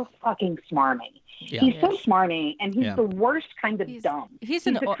so fucking smarmy. Yeah. He's so smarmy, and he's the worst kind of dumb. He's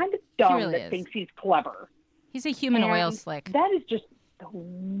the kind of dumb that thinks he's clever. He's a human oil slick. That is just the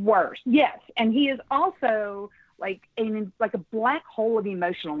worst. Yes, and he is also like a black hole of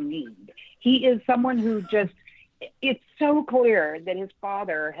emotional need. He is someone who just, it's so clear that his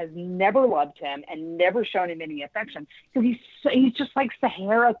father has never loved him and never shown him any affection, because he's just like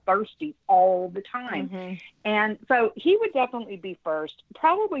Sahara thirsty all the time. Mm-hmm. And so he would definitely be first.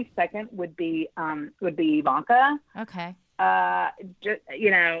 Probably second would be Ivanka. Okay. Just,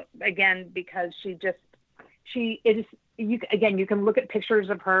 you know, again, because you can look at pictures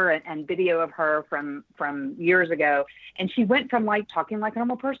of her and video of her from years ago, and she went from like talking like a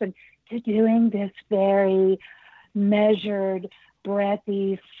normal person to doing this very measured,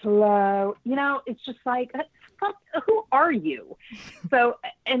 breathy, slow, you know, it's just like, who are you? So,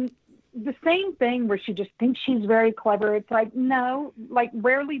 and the same thing where she just thinks she's very clever. It's like, no, like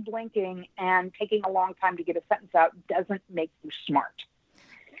rarely blinking and taking a long time to get a sentence out doesn't make you smart.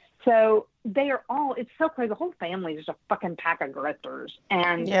 So they are all, it's so clear. The whole family is just a fucking pack of grifters.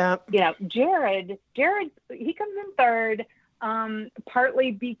 And, you know, Jared, he comes in third,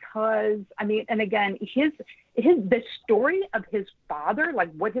 partly because, I mean, and again, the story of his father,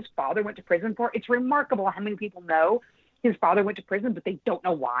 like what his father went to prison for, it's remarkable how many people know his father went to prison, but they don't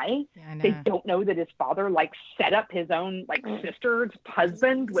know why. Yeah, they don't know that his father like set up his own like sister's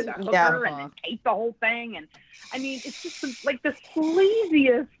husband with a hooker and then taped the whole thing. And I mean, it's just like the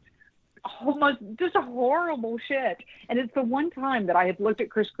sleaziest, almost just a horrible shit. And it's the one time that I have looked at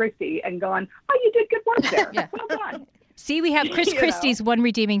Chris Christie and gone, oh, you did good work there. Well done. See, we have Chris Christie's one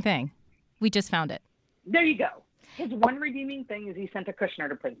redeeming thing. We just found it. There you go. His one redeeming thing is he sent a Kushner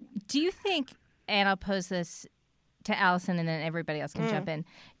to prison. Do you think, and I'll pose this to Allison and then everybody else can jump in,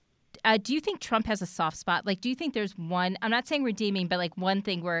 do you think Trump has a soft spot? Like, do you think there's one, I'm not saying redeeming, but like one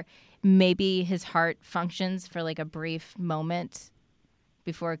thing where maybe his heart functions for like a brief moment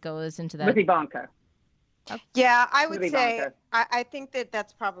before it goes into that? With Ivanka. Yeah, I would say, I think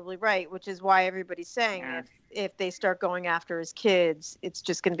that's probably right, which is why everybody's saying if they start going after his kids, it's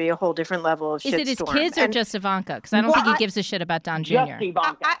just going to be a whole different level of shitstorm. Is it his kids or just Ivanka? Because I don't think he gives a shit about Don Jr. Just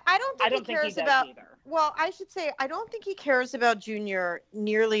Ivanka. I don't think he cares about either. Well, I should say I don't think he cares about Jr.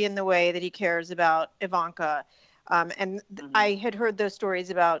 nearly in the way that he cares about Ivanka. I had heard those stories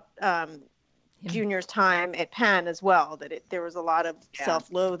about Junior's time at Penn as well, that there was a lot of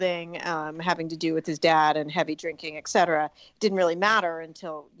self-loathing having to do with his dad and heavy drinking, et cetera. It didn't really matter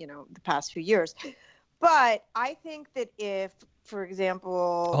until, you know, the past few years. But I think that if, for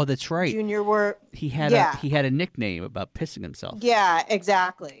example, that's right, Junior he had a nickname about pissing himself. Yeah,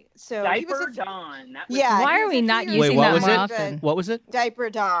 exactly. So Diaper Don. Why are we not using that more often? What was it? Diaper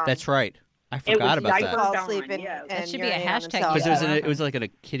Don. That's right. I forgot about that. That should be a hashtag. Because it was like in a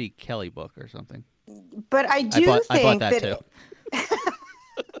Kitty Kelly book or something. But I bought that too.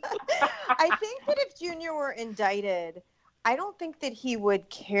 I think that if Junior were indicted, I don't think that he would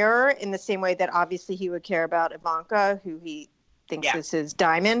care in the same way that obviously he would care about Ivanka, who he thinks is his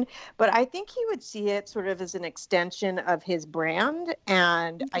diamond. But I think he would see it sort of as an extension of his brand.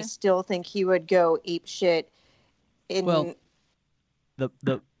 And I still think he would go apeshit in... Well,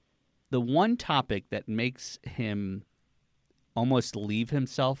 the one topic that makes him almost leave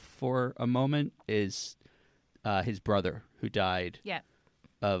himself for a moment is his brother, who died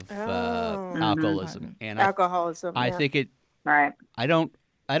of alcoholism. And alcoholism. I think it. Right. I don't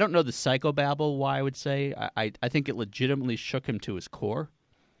know the psychobabble. Why I would say I think it legitimately shook him to his core.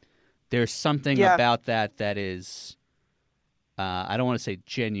 there's something about that is, I don't want to say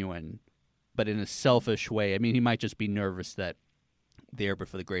genuine, but in a selfish way. I mean, he might just be nervous that there, but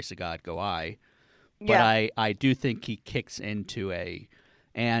for the grace of God, go I. But I do think he kicks into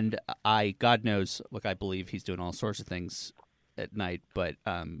and God knows, look, I believe he's doing all sorts of things at night, but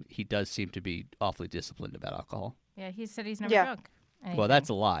he does seem to be awfully disciplined about alcohol. Yeah, he said he's never drunk anything. Well, that's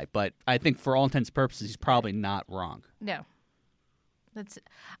a lie, but I think for all intents and purposes, he's probably not wrong. No.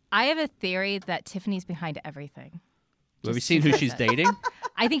 I have a theory that Tiffany's behind everything. Have you seen who she's dating?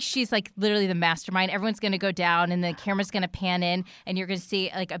 I think she's like literally the mastermind. Everyone's going to go down and the camera's going to pan in and you're going to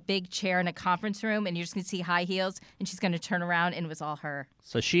see like a big chair in a conference room and you're just going to see high heels and she's going to turn around and it was all her.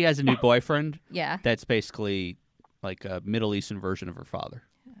 So she has a new boyfriend? Yeah. That's basically like a Middle Eastern version of her father.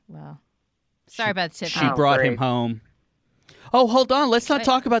 Well, sorry about Tiffany. She brought him home. Oh, hold on. Let's not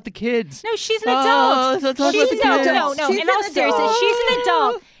talk about the kids. No, she's an adult. Let's not talk about the kids. No. In all seriousness, she's an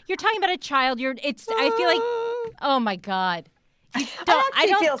adult. You're talking about a child. I feel like, oh my God. I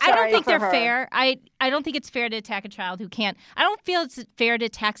don't think they're fair. I don't think it's fair to attack a child who can't. I don't feel it's fair to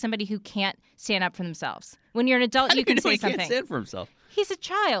attack somebody who can't stand up for themselves. When you're an adult, you can say something. He can't stand for himself. He's a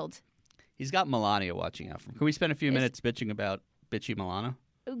child. He's got Melania watching out for him. Can we spend a few minutes bitching about bitchy Milana?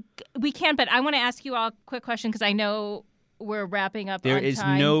 We can, but I want to ask you all a quick question because I know we're wrapping up on time. There is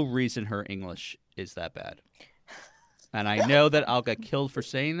no reason her English is that bad. And I know that I'll get killed for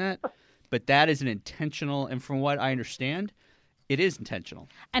saying that, but that is an intentional, and from what I understand, it is intentional.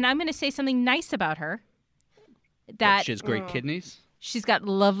 And I'm going to say something nice about her. That she has great kidneys? She's got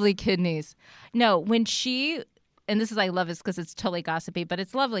lovely kidneys. No, when she, and this is, I love this because it's totally gossipy, but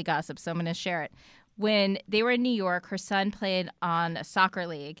it's lovely gossip, so I'm going to share it. When they were in New York, her son played on a soccer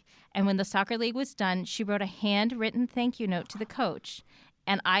league. And when the soccer league was done, she wrote a handwritten thank you note to the coach.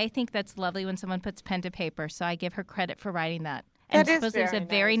 And I think that's lovely when someone puts pen to paper. So I give her credit for writing that. And it was a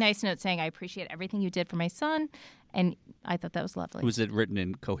very nice note saying, I appreciate everything you did for my son. And I thought that was lovely. Was it written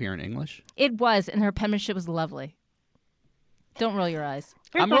in coherent English? It was. And her penmanship was lovely. Don't roll your eyes.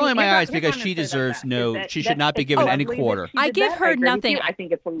 I'm rolling my eyes because she deserves she should not be given any quarter. I give her nothing. I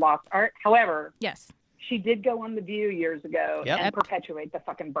think it's a lost art. However, yes, she did go on The View years ago and perpetuate the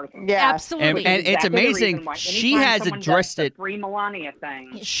fucking birthing. Yeah, absolutely. And it's amazing. She has addressed it. Free Melania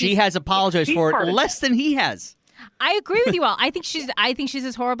thing. She has apologized for it less than he has. I agree with you all. I think she's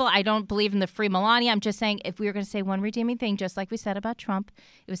as horrible. I don't believe in the free Melania. I'm just saying if we were going to say one redeeming thing, just like we said about Trump,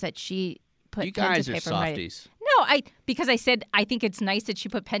 it was that she put you pen guys to are paper softies. No, because I said I think it's nice that she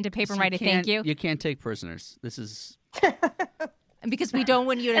put pen to paper and write a thank you. You can't take prisoners. This is and because we don't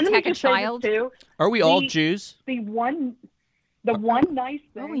want you to attack a child. Are we all Jews? The one nice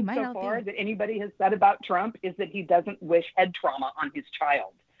thing so far that anybody has said about Trump is that he doesn't wish head trauma on his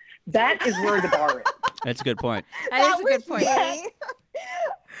child. That is where the bar is. That's a good point. That is a good point.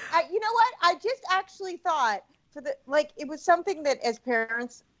 You know what? I just actually thought it was something that as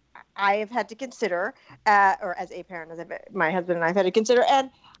parents I have had to consider, or as a parent, my husband and I have had to consider. And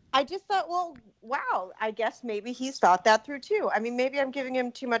I just thought, well, wow, I guess maybe he's thought that through too. I mean, maybe I'm giving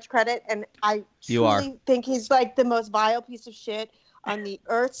him too much credit. And I truly think he's like the most vile piece of shit on the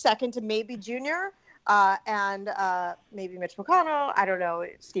earth, second to maybe Junior and maybe Mitch McConnell. I don't know.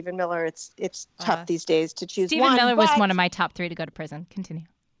 Stephen Miller. It's tough these days to choose Stephen one. Miller was one of my top 3 to go to prison. Continue.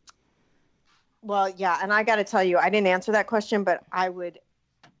 Well, yeah. And I got to tell you, I didn't answer that question, but I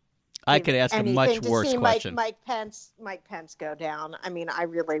could ask a much worse question. Mike Pence go down. I mean, I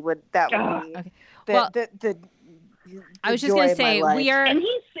really would. That would be the I was just going to say we are, and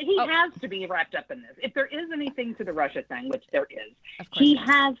he has to be wrapped up in this. If there is anything to the Russia thing, which there is, he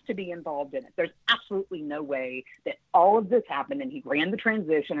has to be involved in it. There's absolutely no way that all of this happened and he ran the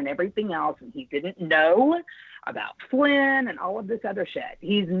transition and everything else, and he didn't know about Flynn and all of this other shit.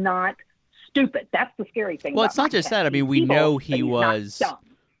 He's not stupid. That's the scary thing. Well, it's not just that. I mean, we know he was.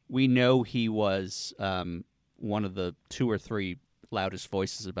 We know he was one of the 2 or 3 loudest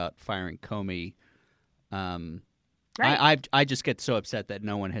voices about firing Comey. Right. I just get so upset that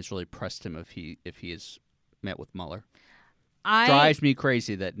no one has really pressed him if he has met with Mueller. Drives me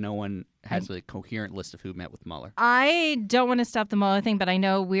crazy that no one has a coherent list of who met with Mueller. I don't want to stop the Mueller thing, but I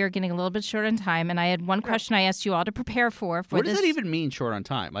know we are getting a little bit short on time, and I had one question I asked you all to prepare for what does that even mean, short on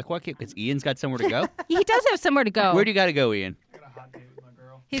time? Like, what? Because Ian's got somewhere to go? He does have somewhere to go. Where do you got to go, Ian?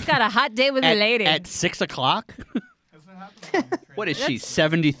 He's got a hot date with a lady. At 6 o'clock? What is she,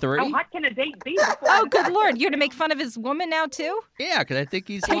 73? How hot can a date be? Oh, good Lord. You're going to make fun of his woman now, too? Yeah, because I think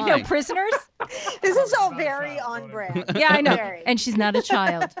he's lying. No prisoners? This is all very on brand. Yeah, I know. And she's not a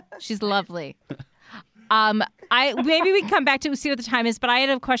child. She's lovely. Maybe we can come back to see what the time is, but I had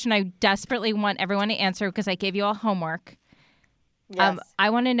a question I desperately want everyone to answer because I gave you all homework. Yes. I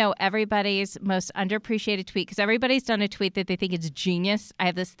want to know everybody's most underappreciated tweet, because everybody's done a tweet that they think is genius. I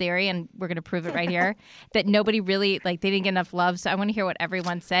have this theory, and we're going to prove it right here, that nobody really, they didn't get enough love. So I want to hear what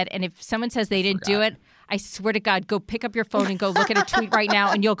everyone said. And if someone says they didn't do it, I swear to God, go pick up your phone and go look at a tweet right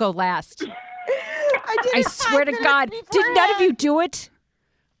now, and you'll go last. I swear to God. Did none of you do it?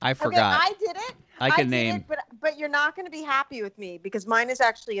 I forgot. Okay, I did it. I can name. But you're not going to be happy with me because mine is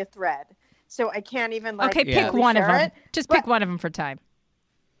actually a thread. So I can't even pick one of them. Just pick one of them for time.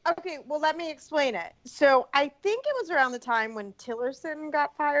 Okay, well, let me explain it. So I think it was around the time when Tillerson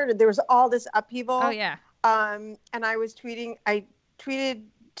got fired. There was all this upheaval. Oh, yeah. And I tweeted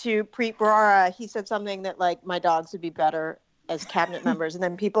to Preet Bharara. He said something that, my dogs would be better as cabinet members. And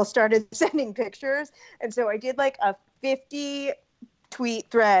then people started sending pictures. And so I did, a 50-tweet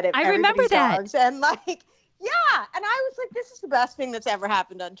thread of everybody's dogs. And, yeah. And I was like, this is the best thing that's ever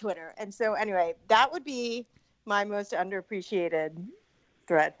happened on Twitter. And so anyway, that would be my most underappreciated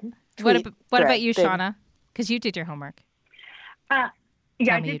thread. What about you, Shauna? Because you did your homework. Yeah,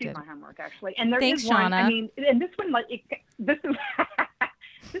 I did do my homework, actually. And there is one, Shauna. And this one, this is...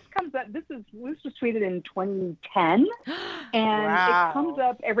 This comes up. This was tweeted in 2010, and It comes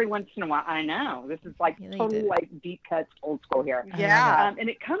up every once in a while. I know this is total deep cuts, old school here. Yeah, and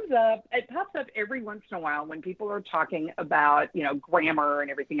it comes up. It pops up every once in a while when people are talking about grammar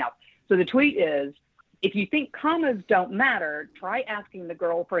and everything else. So the tweet is, if you think commas don't matter, try asking the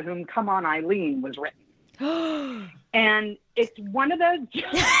girl for whom "Come On Eileen" was written. And it's one of those.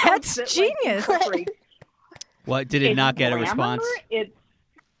 That's genius. What did it not get a response?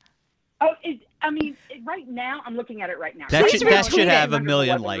 Right now, I'm looking at it right now. That should have 1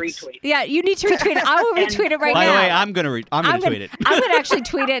 million likes. Retweets. Yeah, you need to retweet it. I will retweet it right now. By the way, I'm gonna tweet it. I'm gonna actually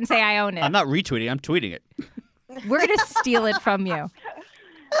tweet it and say I own it. I'm not retweeting. I'm tweeting it. We're gonna steal it from you.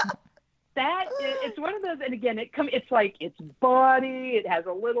 It's one of those, and again, it's body. It has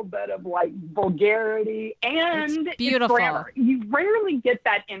a little bit of vulgarity, and it's beautiful. It's grammar. You rarely get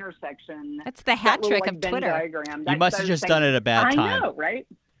that intersection. That's the hat trick of Venn Twitter. Diagram. You must have just done it at a bad time. I know, right?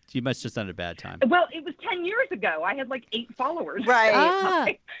 You must have just done it at a bad time. Well, it was 10 years ago. I had 8 followers.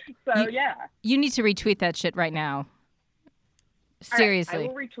 Right. Yeah. You need to retweet that shit right now. Seriously. Right,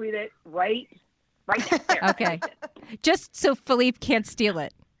 I will retweet it right there. Okay. Just so Philippe can't steal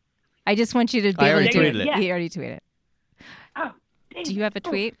it. I just want you to be able to do it. tweeted it. He already tweeted it. Oh, dang. Do you have a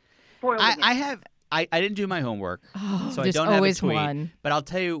tweet? I have. I didn't do my homework, so I don't have a tweet. One. But I'll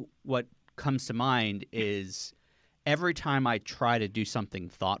tell you what comes to mind is every time I try to do something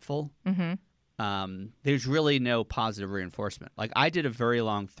thoughtful, there's really no positive reinforcement. I did a very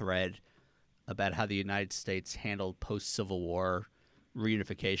long thread about how the United States handled post-Civil War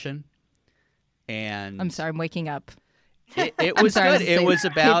reunification, and I'm sorry, I'm waking up. It was good. It was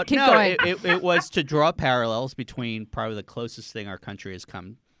about keep going. It was to draw parallels between probably the closest thing our country has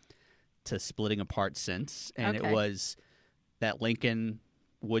come to splitting apart since, and it was that Lincoln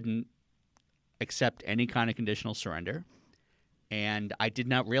wouldn't accept any kind of conditional surrender, and I did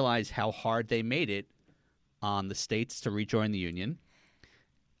not realize how hard they made it on the states to rejoin the Union.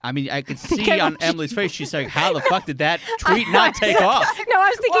 I mean, I could see on Emily's face, she's like, how the fuck did that tweet not take off? No, I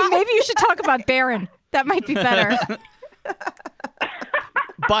was thinking maybe you should talk about Barron. That might be better.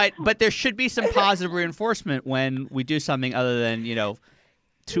 But there should be some positive reinforcement when we do something other than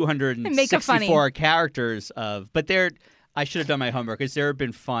 264 characters of. But I should have done my homework because there have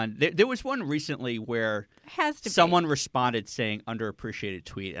been fun. There was one recently where someone responded saying underappreciated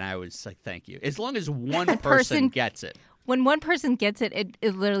tweet, and I was like, thank you. As long as one person gets it. When one person gets it,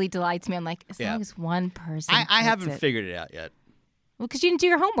 it literally delights me. I'm like, as long as one person I haven't figured it out yet. Well, because you didn't do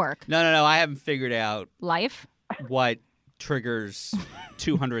your homework. No. I haven't figured out life. What triggers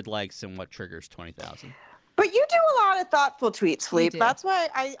 200 likes and what triggers 20,000. But you do a lot of thoughtful tweets, Philippe. That's why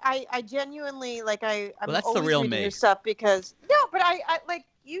I genuinely I'm that's always the real reading me. your stuff because but I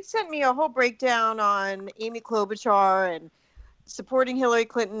you sent me a whole breakdown on Amy Klobuchar and supporting Hillary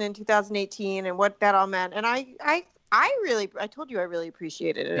Clinton in 2018 and what that all meant, and I told you I really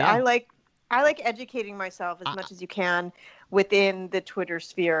appreciated it. Yeah. I like educating myself as much as you can within the Twitter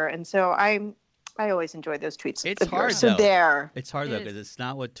sphere, and so I always enjoy those tweets. It's hard, so though. there. It's hard, though, because it's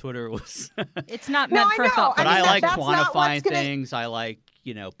not what Twitter was. It's not meant for thought. But I like quantifying things. I like,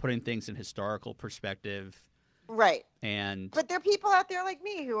 putting things in historical perspective. Right. But there are people out there like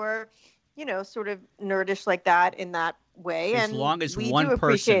me who are, sort of nerdish like that in that way. As long as one person,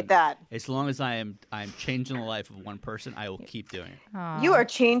 appreciate that. As long as I'm changing the life of one person, I will keep doing it. Aww. You are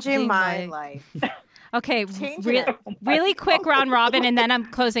changing my life. Okay, really quick round robin, and then I'm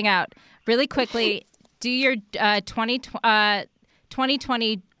closing out. Really quickly, do your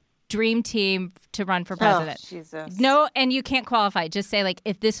 2020 dream team to run for president. Oh, Jesus. No, and you can't qualify. Just say, like,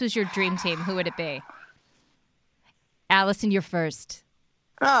 if this was your dream team, who would it be? Allison, you're first.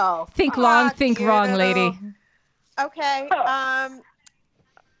 Oh. Think long, think wrong, lady. Okay.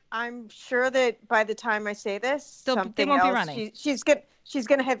 I'm sure that by the time I say this, they something won't else. be running. She's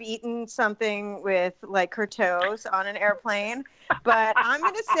gonna have eaten something with like her toes on an airplane. But I'm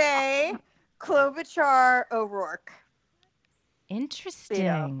gonna say Klobuchar O'Rourke.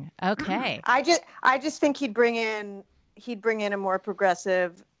 Interesting. Okay. I just think he'd bring in a more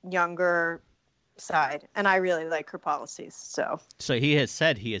progressive, younger side, and I really like her policies. So he has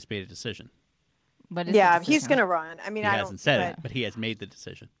said he has made a decision. What is yeah, he's gonna run. I mean, he hasn't said it, but he has made the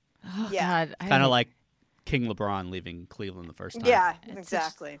decision. Oh, yeah. God. Kind of like King LeBron leaving Cleveland the first time. Yeah,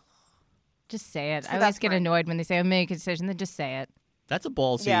 exactly. Just say it. So I always get annoyed when they say, "I'm making a decision." Then just say it. That's a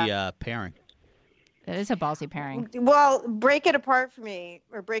ballsy pairing. That is a ballsy pairing. Well, break it apart for me,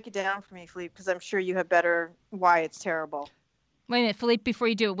 or break it down for me, Philippe, because I'm sure you have better why it's terrible. Wait a minute, Philippe, before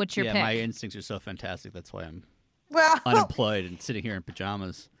you do it, what's your pick? My instincts are so fantastic. That's why I'm well unemployed and sitting here in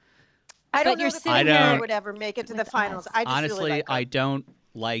pajamas. I don't know if I would ever make it to the finals. I just honestly, really like her. I don't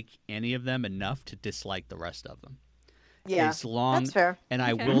like any of them enough to dislike the rest of them. Yeah, that's fair. And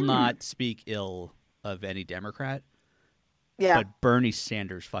I will not speak ill of any Democrat. Yeah. But Bernie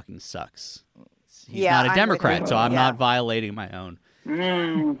Sanders fucking sucks. He's not a Democrat, so I'm not violating my own.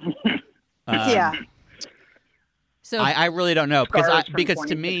 Yeah. So I really don't know because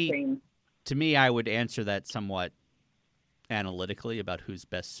to me, I would answer that somewhat analytically about who's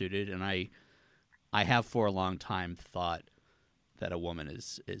best suited, and I have for a long time thought that a woman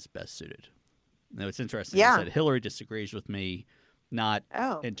is best suited. Now it's interesting. Yeah. You said Hillary disagrees with me, not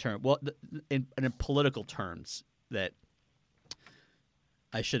in in political terms. That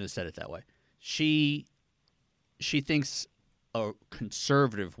I shouldn't have said it that way. She thinks a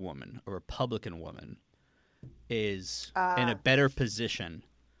conservative woman, a Republican woman, is in a better position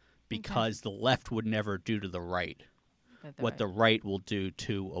because the left would never do to the right what the right will do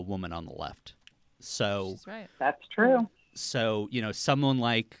to a woman on the left. So that's true. So, someone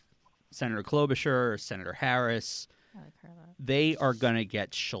like Senator Klobuchar or Senator Harris, they are going to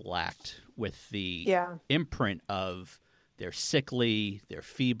get shellacked with the imprint of they're sickly, they're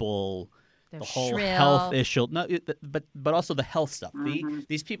feeble, the whole shrill. Health issue. No, but also the health stuff.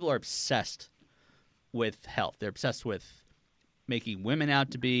 These people are obsessed with health. They're obsessed with making women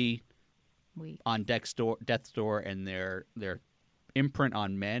out to be on death's door, and their imprint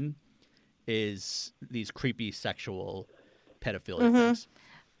on men is these creepy sexual pedophilia things.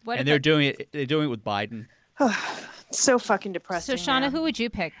 They're doing it. They're doing it with Biden. So fucking depressing. So, Shauna, who would you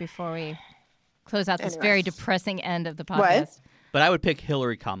pick before we close out this very depressing end of the podcast? What? But I would pick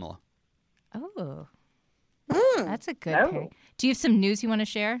Hillary Kamala. Oh, that's a good pick. Do you have some news you want to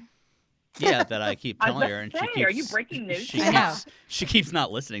share? Yeah, that I keep telling her, and are you breaking news? She keeps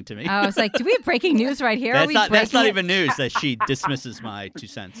not listening to me. I was like, do we have breaking news right here? That's not even news that she dismisses my 2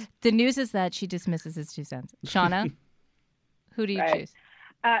 cents. The news is that she dismisses his 2 cents. Shauna, who do you choose?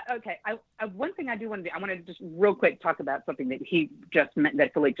 Okay, one thing I do want to do, I want to just real quick talk about something that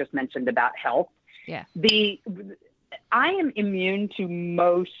that Philippe just mentioned about health. Yeah. I am immune to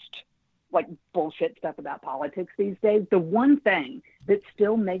most bullshit stuff about politics these days. The one thing that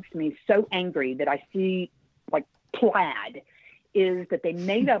still makes me so angry that I see Plaid is that they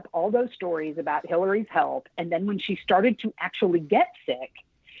made up all those stories about Hillary's health, and then when she started to actually get sick,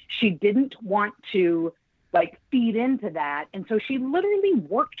 she didn't want to feed into that, and so she literally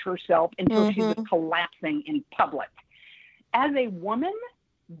worked herself until she was collapsing in public. As a woman,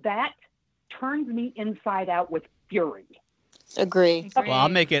 that turns me inside out with fury. Agree. Well, I'll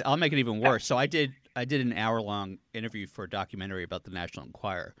make it even worse. So I did an hour-long interview for a documentary about the National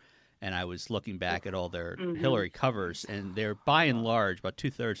Enquirer, and I was looking back at all their Hillary covers, and they're by and large, about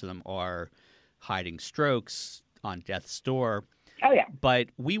 2/3 of them are hiding strokes, on death's door. Oh yeah. But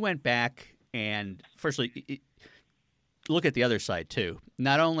we went back and firstly look at the other side too.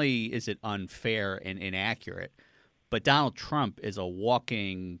 Not only is it unfair and inaccurate, but Donald Trump is a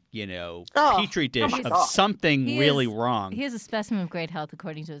walking, petri dish of something really wrong. He is a specimen of great health,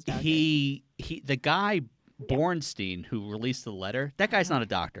 according to his doctor. The guy Bornstein who released the letter, that guy's not a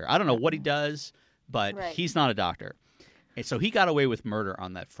doctor. I don't know what he does, but he's not a doctor. And so he got away with murder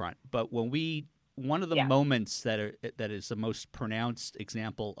on that front. But one of the moments that is the most pronounced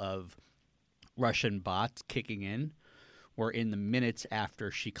example of Russian bots kicking in were in the minutes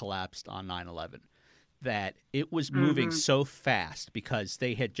after she collapsed on 9/11. That it was moving so fast because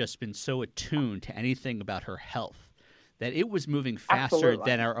they had just been so attuned to anything about her health that it was moving faster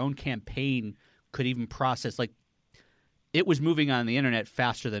than our own campaign could even process. It was moving on the internet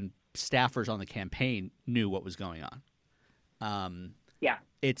faster than staffers on the campaign knew what was going on. Yeah,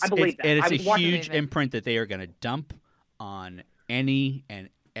 it's I believe that. It's a huge imprint that they are going to dump on any and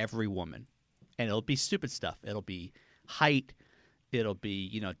every woman, and it'll be stupid stuff. It'll be height. It'll be,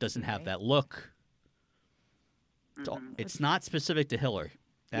 it doesn't have that look. It's not specific to Hillary.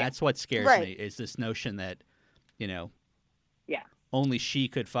 That's what scares me, is this notion that, only she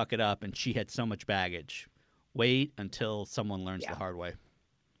could fuck it up and she had so much baggage. Wait until someone learns the hard way.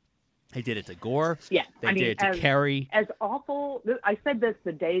 They did it to Gore. Yeah. They did it to Kerry. As awful, I said this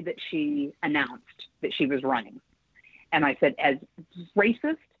the day that she announced that she was running. And I said, as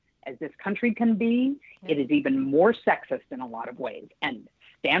racist as this country can be, it is even more sexist in a lot of ways. And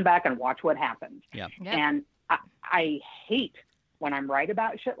stand back and watch what happens. Yeah. And I hate when I'm right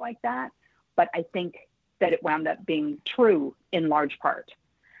about shit like that, but I think that it wound up being true in large part,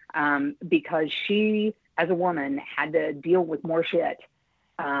 because she, as a woman, had to deal with more shit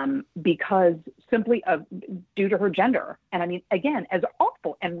because simply due to her gender. And I mean, again, as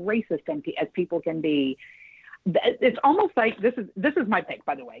awful and racist as people can be, it's almost like this is my pick,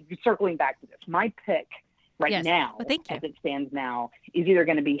 by the way, circling back to this. My pick now, as it stands now, is either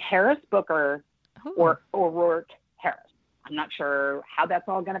going to be Harris Booker or O'Rourke Harris. I'm not sure how that's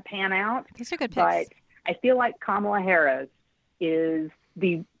all going to pan out. These are good picks. But I feel like Kamala Harris is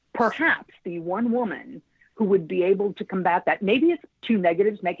perhaps the one woman who would be able to combat that. Maybe it's two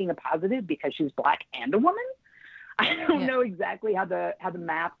negatives making a positive because she's black and a woman. I don't know exactly how the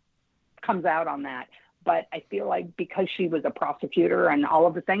math comes out on that. But I feel like because she was a prosecutor and all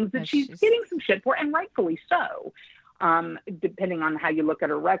of the things that she's getting some shit for, and rightfully so, depending on how you look at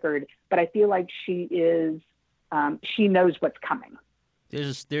her record. But I feel like she is, she knows what's coming.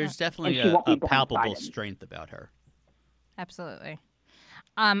 There's definitely a palpable strength about her. Absolutely.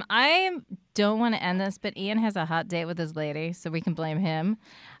 I don't want to end this, but Ian has a hot date with his lady, so we can blame him.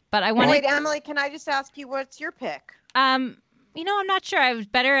 But I want Wait, Emily, can I just ask you, what's your pick? I'm not sure.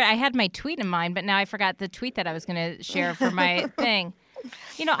 I had my tweet in mind, but now I forgot the tweet that I was going to share for my thing.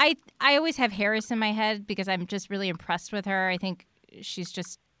 I always have Harris in my head because I'm just really impressed with her. I think she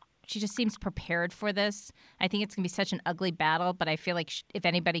just seems prepared for this. I think it's going to be such an ugly battle, but I feel like if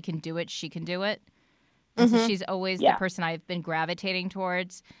anybody can do it, she can do it. And so she's always the person I've been gravitating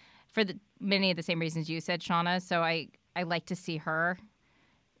towards for many of the same reasons you said, Shauna. So I like to see her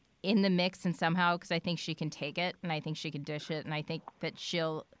in the mix and somehow, because I think she can take it and I think she can dish it, and I think that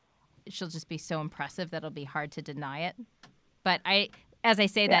she'll just be so impressive that it'll be hard to deny it. But as I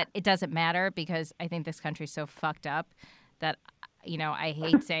say that, it doesn't matter because I think this country's so fucked up that I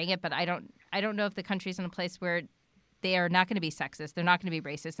hate saying it, but I don't know if the country's in a place where they are not going to be sexist, they're not going to be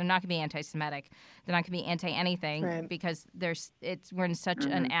racist, they're not going to be anti-Semitic, they're not going to be anti-anything, because we're in such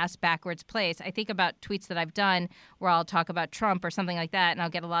an ass-backwards place. I think about tweets that I've done where I'll talk about Trump or something like that, and I'll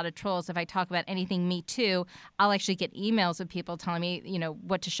get a lot of trolls. If I talk about anything Me Too, I'll actually get emails of people telling me,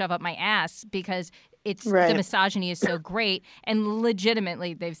 what to shove up my ass because the misogyny is so great. And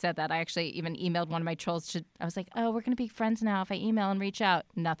legitimately, they've said that. I actually even emailed one of my trolls. I was like, oh, we're going to be friends now if I email and reach out.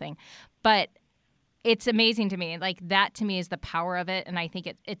 Nothing. But it's amazing to me. Like, that to me is the power of it, and I think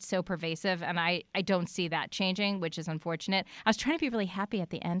it's so pervasive, and I don't see that changing, which is unfortunate. I was trying to be really happy at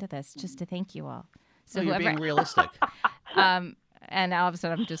the end of this, just to thank you all. So you're being realistic. And all of a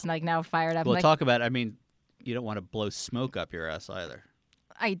sudden, I'm just like now fired up. We'll talk about. You don't want to blow smoke up your ass either.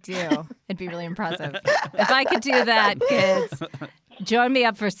 I do. It'd be really impressive if I could do that, kids. Join me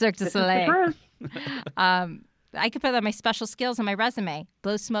up for Cirque du Soleil. I could put on my special skills on my resume.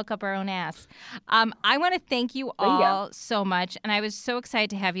 Blow smoke up our own ass. I want to thank you all so much. And I was so excited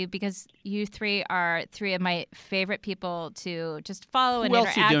to have you because you three are three of my favorite people to just follow and interact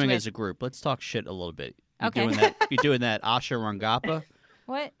with. Who else are you doing as a group? Let's talk shit a little bit. You're doing that Asha Rangappa?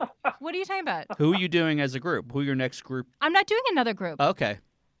 What? What are you talking about? Who are you doing as a group? Who are your next group? I'm not doing another group. Okay.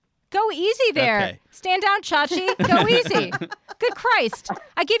 Go easy there. Okay. Stand down, Chachi. Go easy. Good Christ.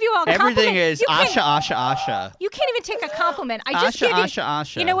 I give you all compliments. Everything is Asha. You can't even take a compliment. I just give you.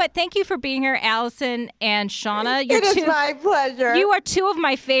 Asha. You know what? Thank you for being here, Allison and Shauna. It is my pleasure. You are two of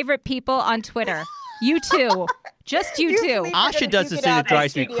my favorite people on Twitter. You two. Just you two. Asha does this thing that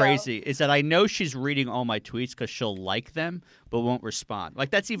drives me crazy, is that I know she's reading all my tweets because she'll like them, but won't respond. Like,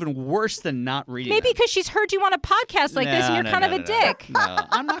 that's even worse than not reading them. Maybe because she's heard you on a podcast like this and you're kind of a dick. No,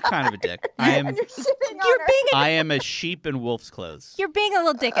 I'm not kind of a dick. I am a sheep in wolf's clothes. You're being a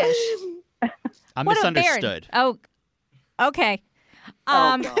little dickish. I'm misunderstood. Oh, okay.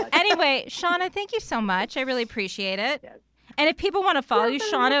 Anyway, Shauna, thank you so much. I really appreciate it. Yes. And if people want to follow you,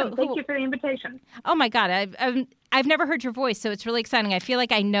 Shauna... Thank you for the invitation. Oh, my God. I've never heard your voice, so it's really exciting. I feel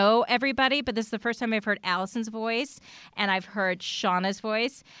like I know everybody, but this is the first time I've heard Allison's voice, and I've heard Shauna's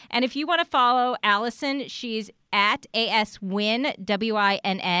voice. And if you want to follow Allison, she's at ASWinn,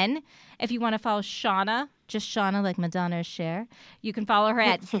 WINN. If you want to follow Shauna, just Shauna, like Madonna's Cher, you can follow her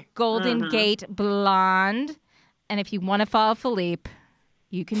at Golden Gate Blonde. And if you want to follow Philippe,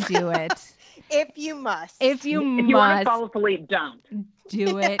 you can do it. If you must. If you want to follow Philippe, don't.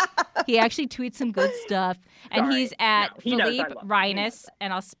 Do it. He actually tweets some good stuff. And Sorry. he's at He Philippe Reines,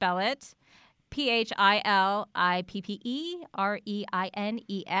 and I'll spell it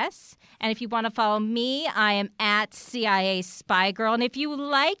PhilippeReines. And if you want to follow me, I am at CIA Spy Girl. And if you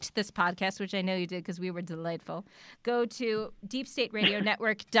liked this podcast, which I know you did because we were delightful, go to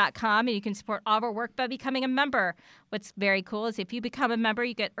deepstateradionetwork.com and you can support all of our work by becoming a member. What's very cool is if you become a member,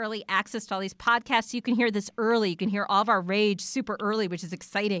 you get early access to all these podcasts. You can hear this early. You can hear all of our rage super early, which is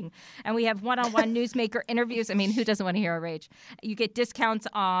exciting. And we have one-on-one newsmaker interviews. I mean, who doesn't want to hear our rage? You get discounts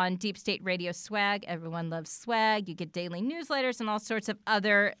on Deep State Radio swag. Everyone loves swag. You get daily newsletters and all sorts of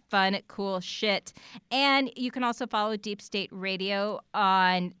other fun, cool shit. And you can also follow Deep State Radio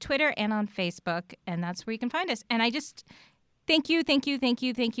on Twitter and on Facebook. And that's where you can find us. And I just thank you,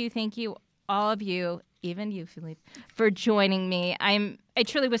 all of you. Even you, Philippe, for joining me. I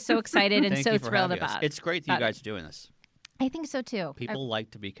truly was so excited and so thrilled about it. It's great that you guys are doing this. I think so too. People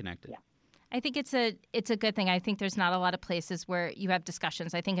like to be connected. Yeah. I think it's a good thing. I think there's not a lot of places where you have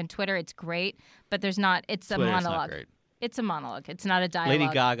discussions. I think in Twitter it's great, but there's not. It's a monologue. Not great. It's a monologue. It's not a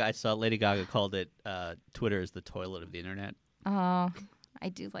dialogue. I saw Lady Gaga called it Twitter is the toilet of the internet. Oh, I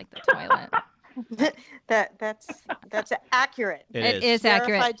do like the toilet. That's accurate. It is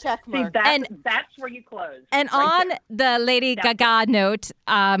accurate. Check mark. See, that's where you close. And right on there. The Lady Gaga note,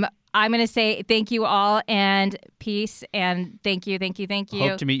 I'm going to say thank you all and peace and thank you.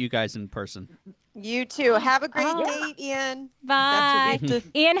 Hope to meet you guys in person. You too. Have a great date, Ian. Bye.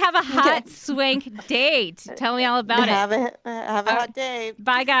 Ian, have a hot swank date. Tell me all about it. Have a hot day.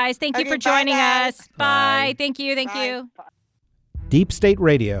 Bye, guys. Thank you for joining us. Bye. Thank you. Bye. Deep State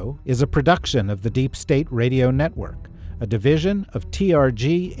Radio is a production of the Deep State Radio Network, a division of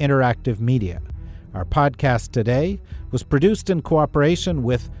TRG Interactive Media. Our podcast today was produced in cooperation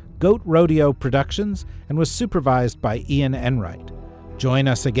with Goat Rodeo Productions and was supervised by Ian Enright. Join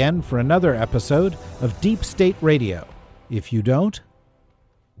us again for another episode of Deep State Radio. If you don't,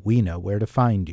 we know where to find you.